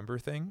could remember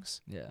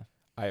things. Yeah.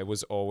 I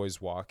was always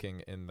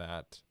walking in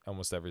that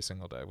almost every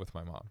single day with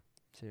my mom.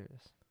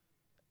 Serious.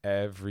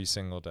 Every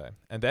single day.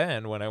 And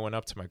then when I went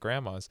up to my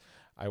grandma's,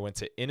 I went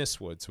to Innis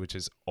Woods, which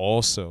is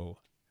also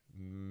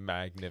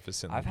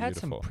magnificently I've had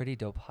beautiful. some pretty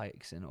dope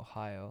hikes in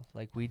Ohio.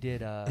 Like we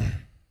did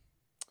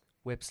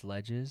Whip's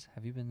Ledges.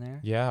 Have you been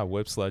there? Yeah,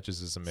 Whip's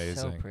Ledges is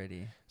amazing. So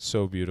pretty.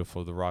 So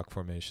beautiful. The rock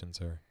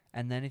formations are.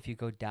 And then if you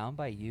go down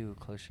by you,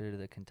 closer to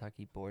the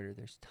Kentucky border,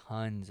 there's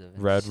tons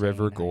of Red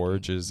River hiking.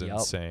 Gorge is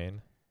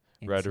insane.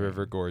 Red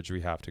River Gorge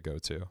we have to go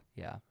to.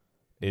 Yeah.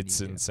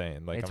 It's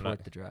insane. Like it's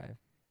worth the drive.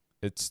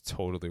 It's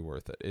totally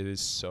worth it. It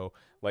is so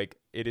like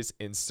it is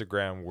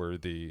Instagram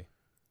worthy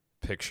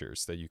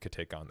pictures that you could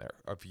take on there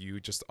of you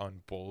just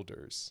on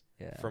boulders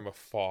from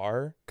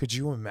afar. Could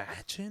you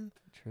imagine?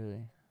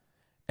 Truly.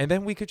 And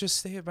then we could just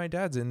stay at my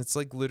dad's, and it's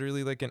like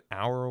literally like an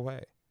hour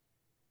away.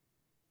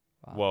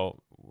 Wow.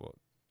 Well,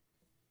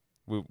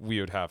 we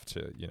would have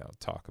to,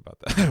 talk about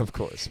that, of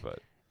course, but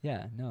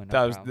no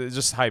that was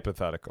just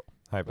hypothetical.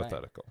 Right.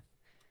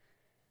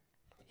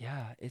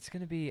 Yeah, it's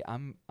gonna be.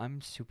 I'm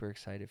super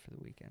excited for the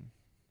weekend.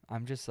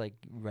 I'm just like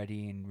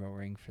ready and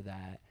roaring for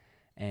that,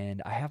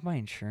 and I have my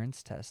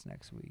insurance test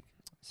next week.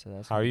 So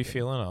that's. How are you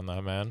feeling on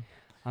that, man?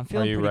 I'm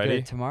feeling pretty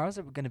good. Tomorrow's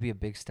gonna be a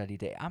big study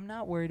day. I'm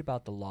not worried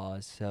about the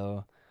laws,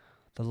 so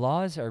the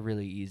laws are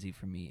really easy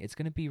for me. It's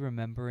gonna be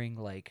remembering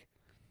like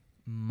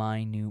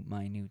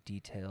minute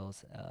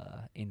details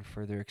in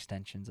further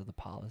extensions of the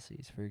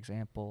policies. For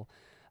example.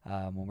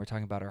 When we're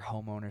talking about our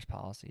homeowners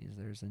policies,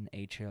 there's an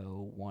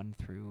HO 1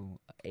 through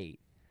 8,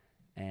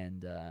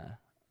 and or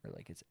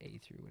like it's A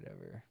through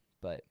whatever.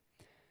 But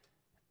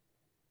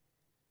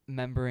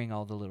remembering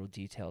all the little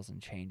details and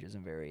changes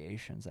and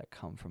variations that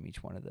come from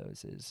each one of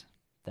those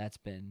that's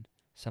been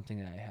something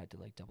that I had to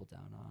like double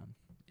down on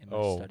in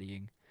my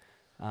studying.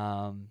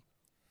 I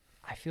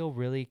feel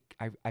really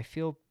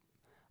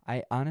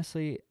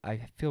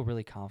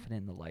confident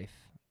in the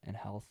life and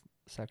health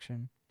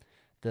section.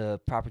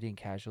 The property and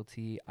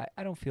casualty,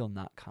 I don't feel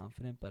not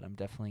confident, but I'm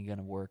definitely going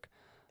to work.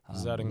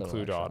 Does that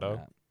include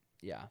auto?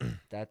 Yeah.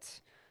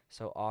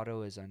 So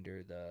auto is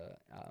under the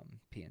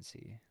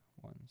PNC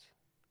ones.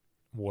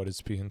 What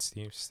does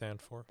PNC stand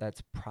for?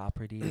 That's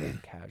property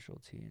and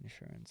casualty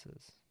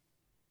insurances.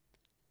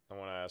 I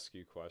want to ask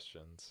you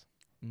questions.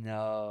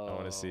 No. I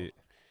want to see.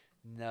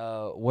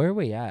 No. Where are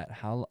we at?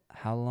 How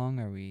long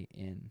are we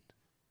in?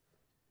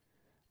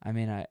 I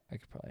mean, I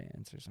could probably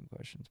answer some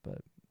questions, but...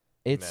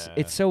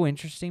 It's so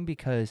interesting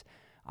because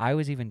I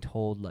was even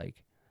told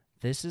like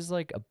this is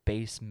like a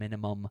base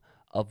minimum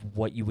of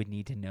what you would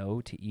need to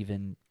know to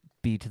even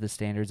be to the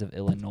standards of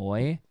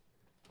Illinois.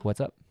 What's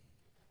up?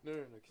 No,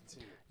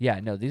 continue. Yeah,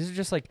 no, these are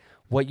just like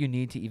what you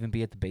need to even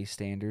be at the base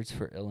standards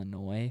for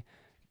Illinois.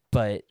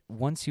 But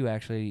once you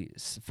actually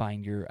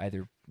find your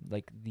either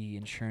like the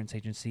insurance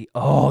agency,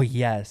 oh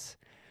yes.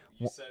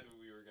 You said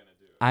we were gonna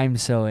do it. I'm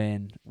so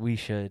in. We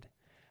should.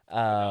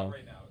 Not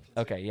right now.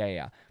 Okay,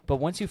 yeah. But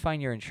once you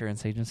find your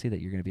insurance agency that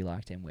you're going to be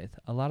locked in with,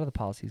 a lot of the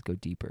policies go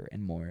deeper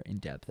and more in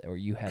depth, or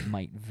you have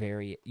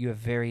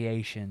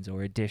variations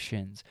or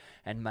additions,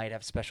 and might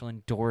have special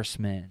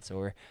endorsements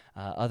or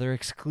other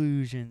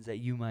exclusions that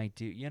you might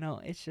do.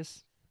 It's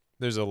just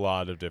there's a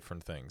lot of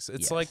different things.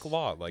 It's like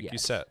law, like you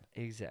said.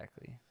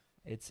 Exactly.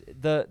 It's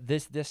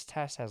this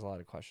test has a lot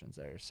of questions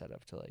that are set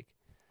up to like.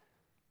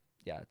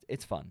 Yeah,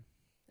 it's fun.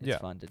 It's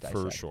fun to dissect.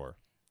 For sure.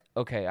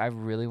 Okay, I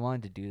really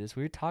wanted to do this.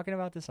 We were talking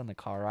about this on the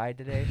car ride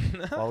today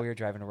while we were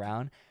driving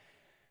around.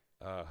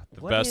 The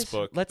best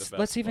book.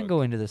 Let's even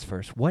go into this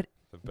first. What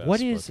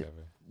is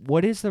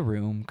The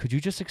Room? Could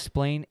you just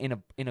explain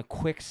in a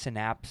quick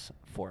synapse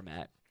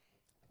format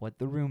what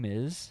The Room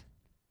is,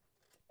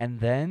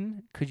 and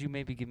then could you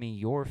maybe give me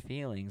your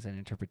feelings and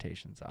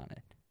interpretations on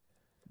it?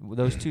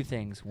 Those two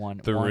things,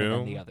 one and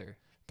then the other.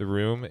 The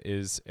Room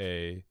is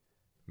a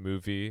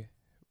movie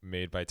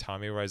made by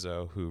Tommy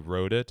Wiseau, who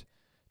wrote it,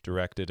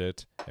 directed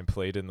it, and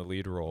played in the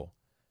lead role.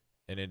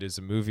 And it is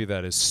a movie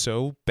that is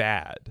so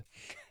bad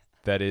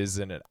that is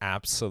an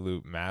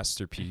absolute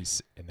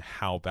masterpiece in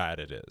how bad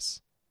it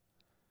is.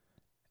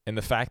 And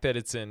the fact that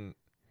it's in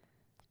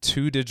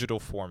 2 digital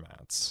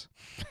formats.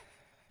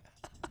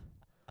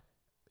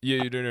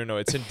 No.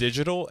 It's in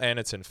digital and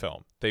it's in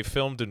film. They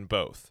filmed in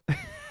both,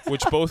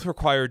 which both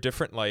require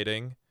different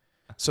lighting.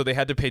 So they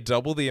had to pay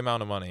double the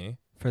amount of money.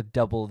 For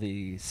double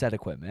the set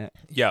equipment.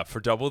 Yeah,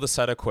 for double the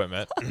set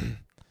equipment.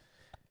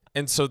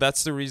 And so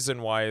that's the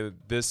reason why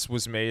this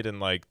was made in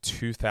like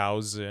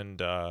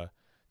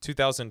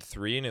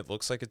 2003, and it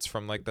looks like it's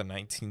from like the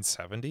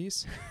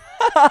 1970s.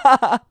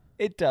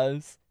 It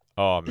does.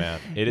 Oh man,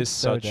 it is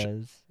such.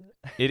 Does.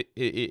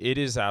 It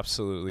is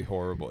absolutely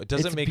horrible. It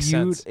doesn't make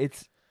sense.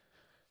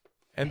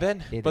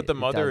 But the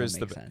mother is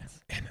the.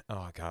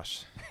 Oh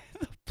gosh.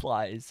 The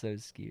plot is so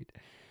skewed.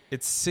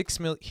 It's $6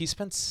 million. He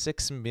spent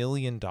 $6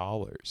 million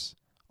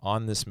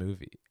on this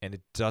movie, and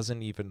it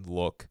doesn't even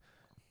look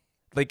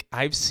like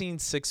I've seen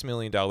 $6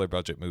 million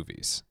budget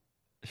movies.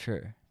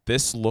 Sure.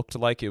 This looked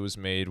like it was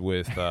made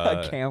with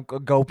a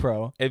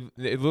GoPro.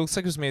 It looks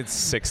like it was made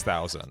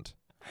 6,000.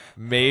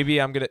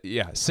 Maybe I'm gonna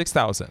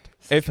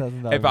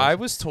 $6,000. If I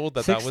was told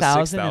that was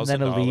 $6,000 and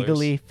then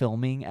illegally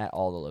filming at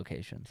all the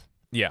locations.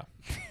 Yeah.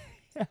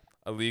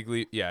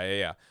 Illegally,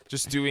 yeah.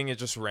 Just doing it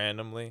just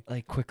randomly.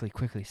 Like quickly,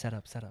 set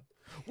up.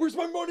 Where's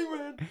my money,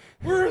 man?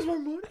 Where's my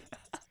money?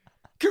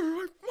 Give me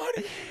my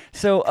money.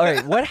 So, all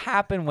right, what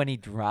happened when he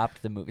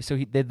dropped the movie? So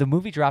the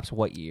movie drops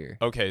what year?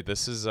 Okay,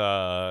 this is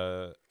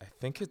I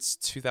think it's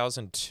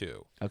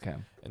 2002. Okay.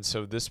 And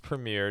so this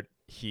premiered.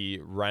 He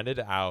rented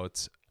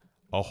out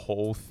a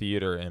whole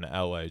theater in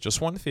LA,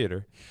 just one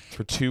theater,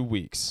 for 2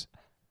 weeks,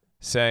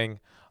 saying,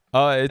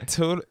 it's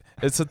a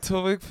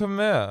 2-week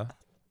premiere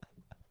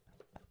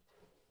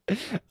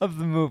of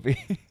the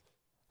movie.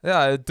 Yeah,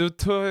 I do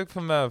 2-week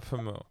premiere.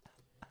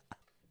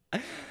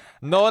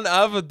 No one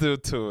ever do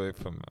 2-week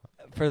premiere.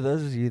 For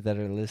those of you that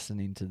are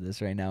listening to this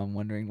right now and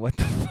wondering what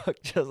the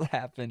fuck just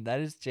happened,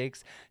 that is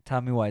Jake's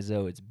Tommy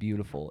Wiseau. It's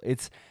beautiful.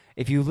 It's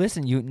if you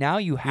listen, you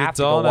have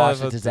to go watch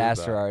The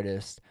Disaster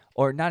Artist,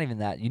 or not even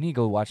that. You need to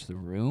go watch The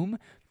Room,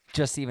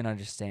 just to even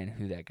understand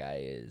who that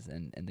guy is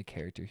and the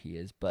character he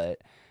is. But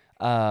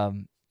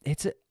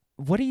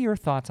what are your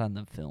thoughts on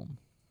the film?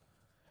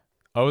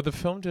 Oh, the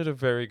film did a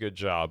very good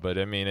job, but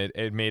I mean,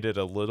 it made it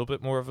a little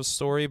bit more of a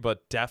story,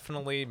 but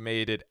definitely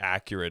made it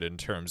accurate in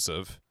terms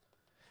of,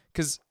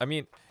 because I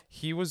mean,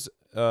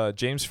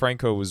 James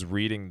Franco was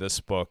reading this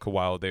book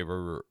while they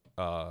were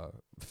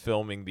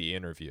filming The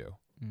Interview.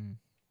 Mm.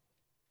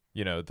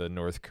 You know, the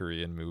North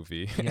Korean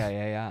movie.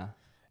 Yeah.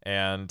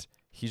 And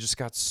he just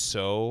got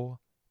so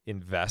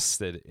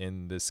invested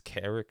in this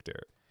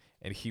character,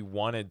 and he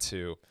wanted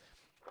to.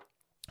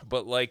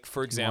 But like,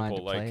 for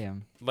example,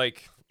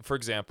 for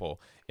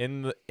example,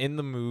 in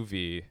the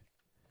movie,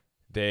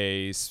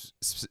 they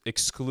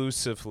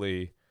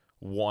exclusively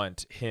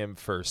want him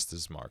first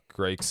as Mark,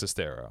 Greg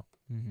Sestero.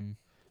 Mm-hmm.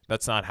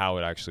 That's not how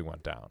it actually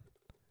went down.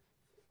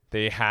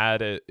 They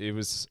had a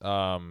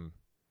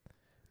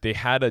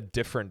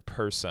different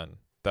person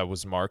that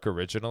was Mark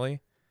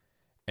originally,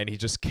 and he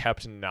just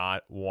kept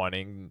not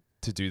wanting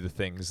to do the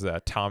things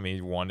that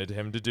Tommy wanted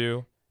him to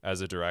do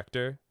as a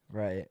director.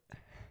 Right.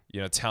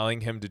 You know,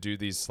 telling him to do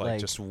these like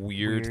just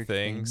weird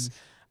things.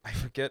 I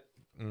forget.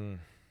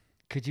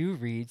 Could you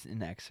read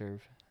an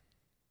excerpt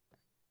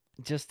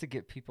just to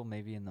get people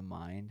maybe in the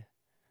mind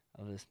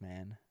of this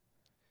man?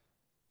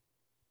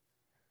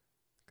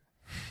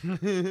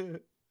 This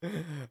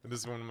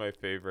is one of my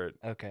favorite.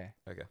 Okay.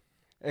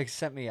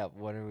 Set me up.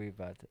 What are we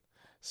about to?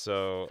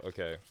 So,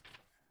 okay.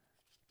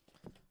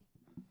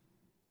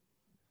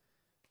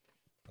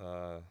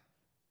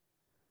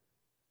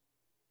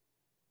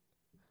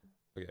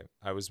 Okay,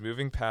 I was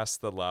moving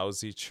past the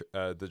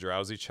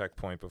drowsy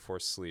checkpoint before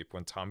sleep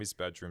when Tommy's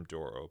bedroom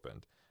door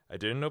opened. I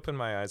didn't open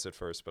my eyes at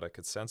first, but I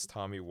could sense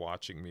Tommy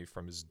watching me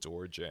from his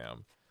door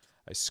jamb.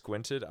 I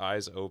squinted,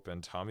 eyes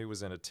open. Tommy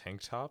was in a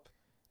tank top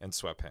and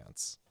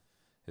sweatpants.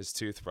 His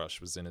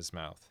toothbrush was in his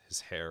mouth.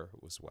 His hair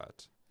was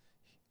wet.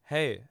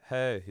 Hey,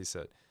 he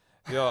said.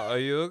 Yo, are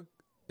you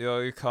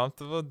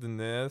comfortable doing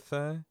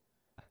anything?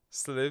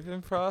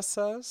 Sleeping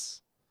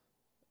process?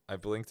 I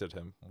blinked at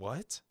him.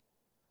 What?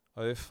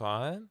 Are you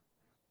fine?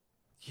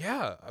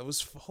 Yeah, I was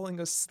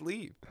falling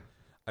asleep.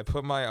 I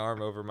put my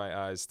arm over my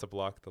eyes to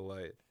block the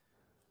light.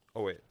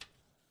 Oh, wait.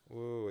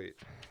 Wait,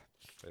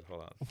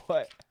 hold on.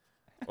 What?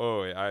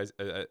 Oh, wait. I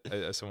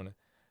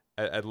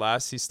At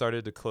last, he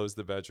started to close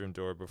the bedroom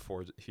door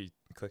before he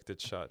clicked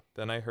it shut.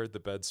 Then I heard the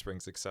bed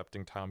springs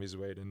accepting Tommy's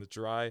weight and the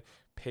dry,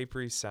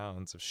 papery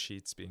sounds of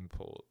sheets being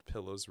pulled,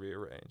 pillows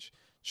rearranged.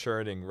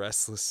 Churning,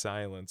 restless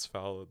silence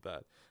followed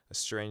that, a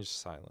strange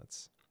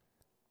silence.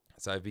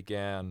 As I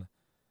began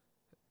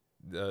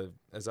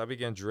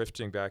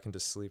drifting back into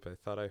sleep, I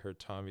thought I heard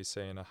Tommy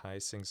say in a high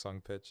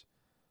sing-song pitch,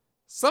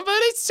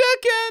 "Somebody's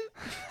checking!"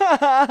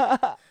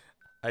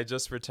 I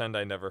just pretend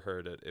I never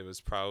heard it. It was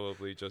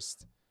probably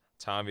just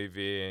Tommy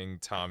being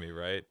Tommy,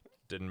 right?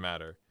 Didn't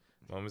matter.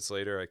 Moments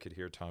later, I could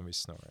hear Tommy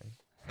snoring.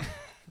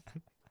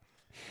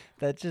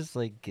 That just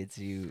like gets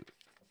you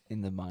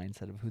in the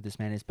mindset of who this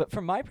man is. But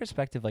from my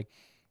perspective, like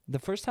the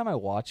first time I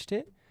watched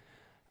it,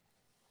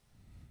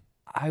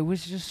 I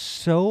was just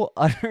so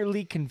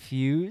utterly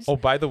confused. Oh,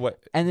 by the way.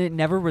 And it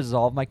never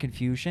resolved my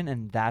confusion,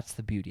 and that's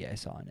the beauty I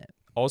saw in it.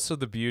 Also,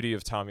 the beauty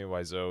of Tommy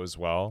Wiseau as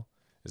well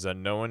is that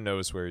no one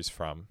knows where he's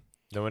from.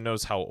 No one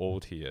knows how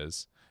old he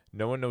is.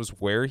 No one knows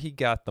where he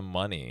got the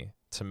money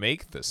to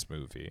make this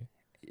movie.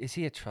 Is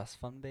he a trust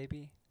fund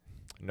baby?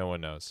 No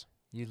one knows.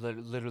 You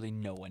literally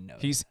no one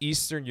knows. He's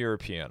Eastern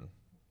European.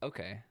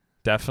 Okay.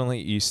 Definitely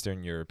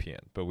Eastern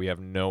European, but we have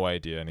no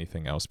idea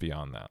anything else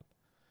beyond that.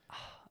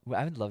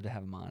 I would love to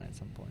have him on at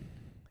some point.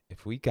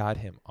 If we got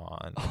him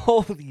on.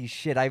 Holy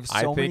shit, I have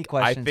so many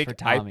questions for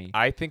Tommy.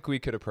 I think we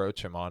could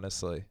approach him,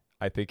 honestly.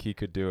 I think he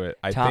could do it.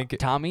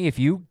 Tommy, if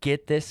you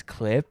get this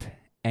clip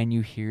and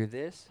you hear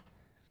this,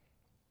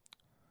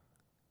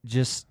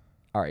 just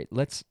all right,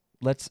 let's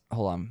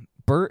hold on.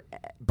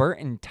 Bert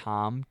and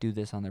Tom do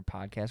this on their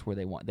podcast where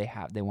they want to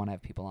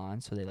have people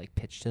on, so they like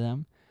pitch to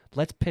them.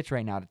 Let's pitch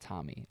right now to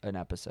Tommy an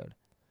episode.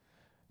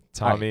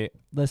 Tommy, right,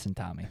 listen,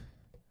 Tommy.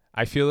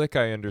 I feel like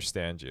I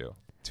understand you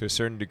to a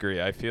certain degree.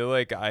 I feel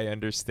like I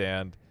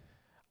understand.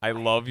 I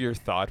love your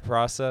thought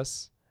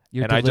process,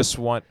 I just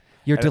want.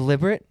 You're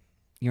deliberate.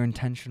 You're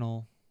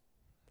intentional.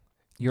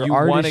 Your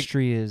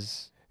artistry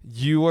is.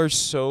 You are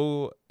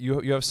so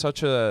you have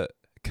such a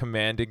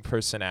commanding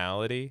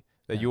personality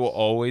that you will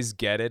always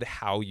get it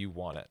how you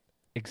want it.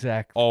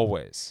 Exactly.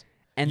 Always.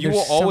 And you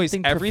there's will always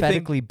something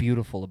prophetically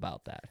beautiful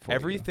about that.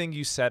 Everything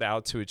you set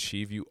out to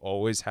achieve, you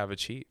always have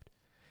achieved.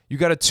 You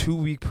got a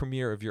 2-week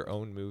premiere of your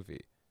own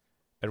movie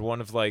at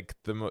one of like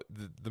the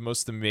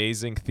most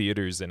amazing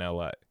theaters in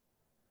LA.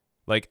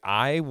 Like,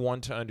 I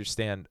want to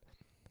understand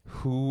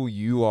who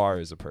you are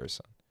as a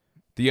person.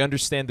 Do you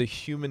understand the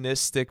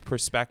humanistic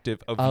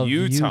perspective of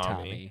you,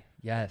 Tommy?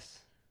 Yes.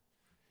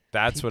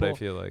 That's what I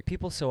feel like.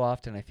 People so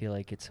often, I feel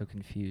like, get so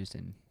confused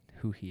in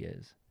who he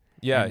is.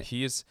 Yeah,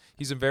 he's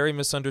a very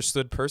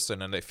misunderstood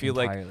person, and I feel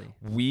entirely.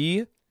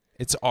 Like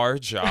it's our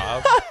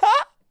job.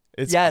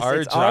 It's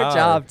our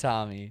job,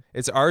 Tommy.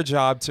 It's our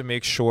job to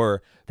make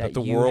sure that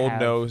the world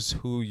knows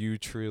who you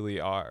truly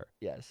are.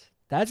 Yes.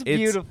 That's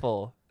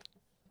beautiful.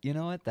 You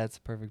know what? That's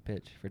a perfect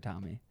pitch for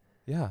Tommy.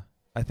 Yeah,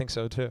 I think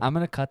so too. I'm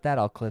going to cut that.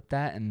 I'll clip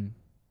that, and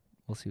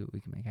we'll see what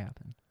we can make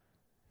happen.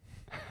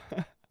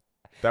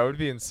 That would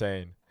be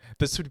insane.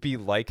 This would be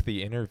like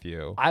the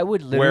interview. I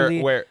would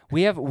literally.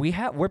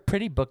 We're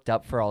pretty booked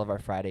up for all of our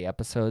Friday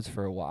episodes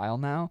for a while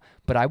now,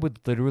 but I would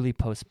literally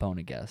postpone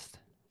a guest.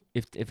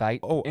 I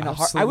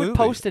would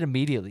post it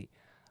immediately.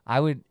 I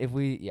would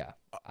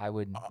I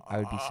would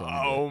be so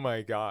into Oh it.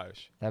 my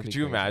gosh. Could crazy.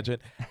 you imagine?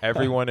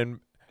 Everyone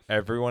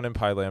in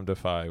Pi Lambda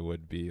Phi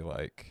would be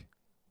like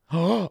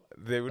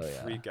they would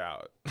freak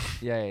out.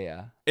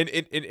 Yeah.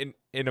 In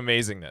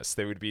amazingness.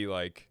 They would be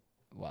like,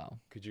 wow.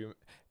 Could you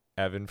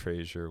Evan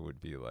Fraser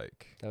would be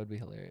like, that would be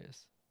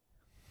hilarious.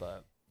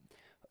 But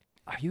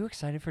are you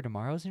excited for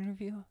tomorrow's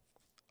interview?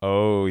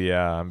 Oh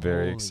yeah, I'm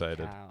very Holy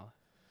excited. Cow.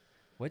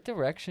 What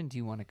direction do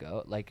you want to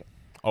go? Like,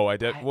 I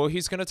did. Well,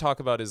 he's gonna talk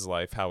about his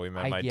life, how he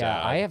met my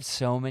dad. I have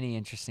so many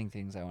interesting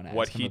things I want to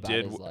ask him about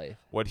his life.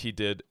 What he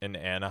did in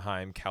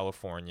Anaheim,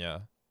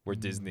 California, where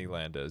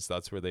Disneyland is.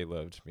 That's where they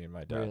lived. Me and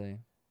my dad.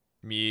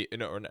 Really?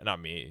 Not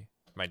me.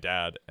 My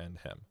dad and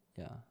him.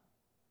 Yeah.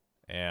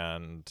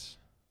 And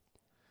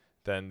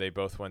then they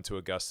both went to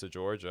Augusta,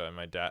 Georgia,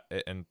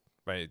 and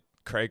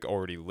Craig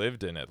already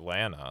lived in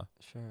Atlanta.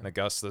 Sure. And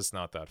Augusta's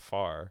not that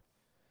far,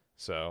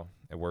 so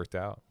it worked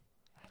out.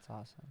 That's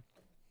awesome.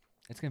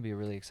 It's going to be a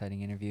really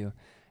exciting interview,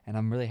 and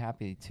I'm really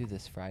happy, too,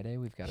 this Friday.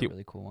 We've got a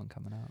really cool one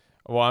coming out.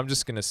 Well, I'm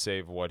just going to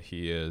save what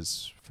he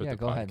is for the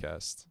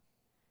podcast.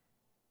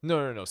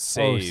 Ahead. No.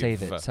 Save. Oh,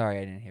 save it. Sorry,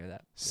 I didn't hear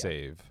that.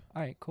 Save. Yeah.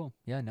 All right, cool.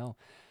 Yeah, no.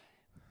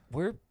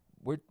 We're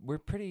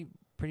pretty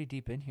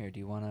deep in here.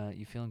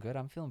 You feeling good?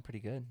 I'm feeling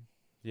pretty good.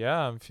 Yeah,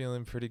 I'm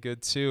feeling pretty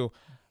good, too.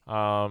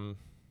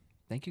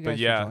 Thank you guys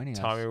for joining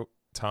us.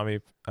 Tommy,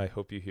 I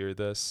hope you hear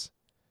this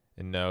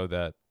and know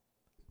that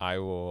I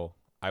will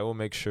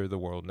make sure the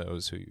world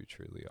knows who you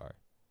truly are.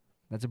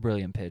 That's a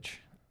brilliant pitch.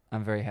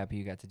 I'm very happy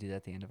you got to do that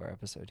at the end of our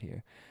episode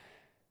here.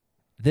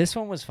 This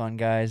one was fun,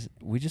 guys.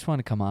 We just want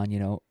to come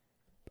on,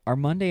 our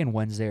Monday and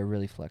Wednesday are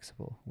really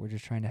flexible. We're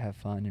just trying to have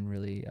fun and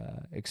really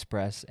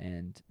express.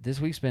 And this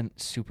week's been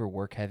super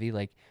work heavy.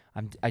 Like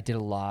I did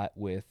a lot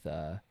with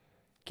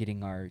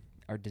getting our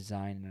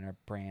design and our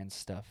brand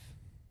stuff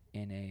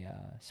in a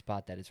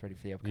spot that is ready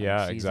for the upcoming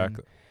Yeah, season.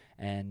 exactly.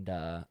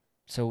 And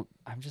so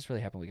I'm just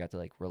really happy we got to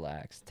like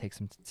relax,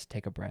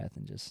 take a breath,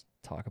 and just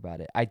talk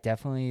about it. I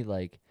definitely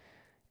like,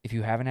 if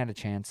you haven't had a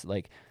chance,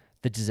 like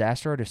The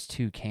Disaster Artist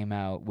 2 came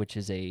out, which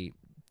is a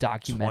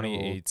documentary.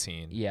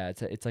 2018. Yeah,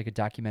 it's like a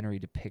documentary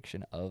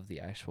depiction of the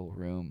actual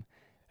room.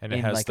 And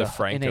it has like the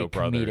Franco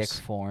brothers.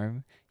 Comedic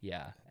form.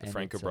 Yeah. The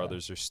Franco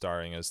brothers are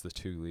starring as the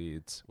two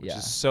leads, which yeah.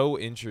 is so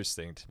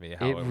interesting to me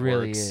how it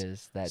really works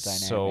is, that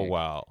dynamic. So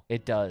well.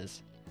 It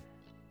does.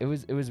 It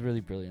was really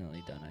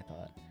brilliantly done, I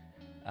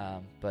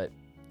thought. But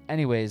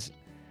anyways,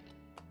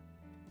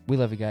 we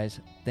love you guys.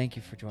 Thank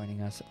you for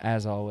joining us,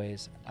 as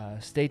always.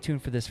 Stay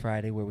tuned for this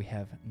Friday where we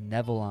have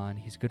Neville on.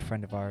 He's a good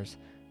friend of ours.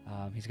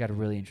 He's got a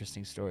really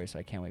interesting story, so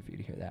I can't wait for you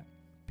to hear that.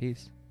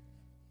 Peace.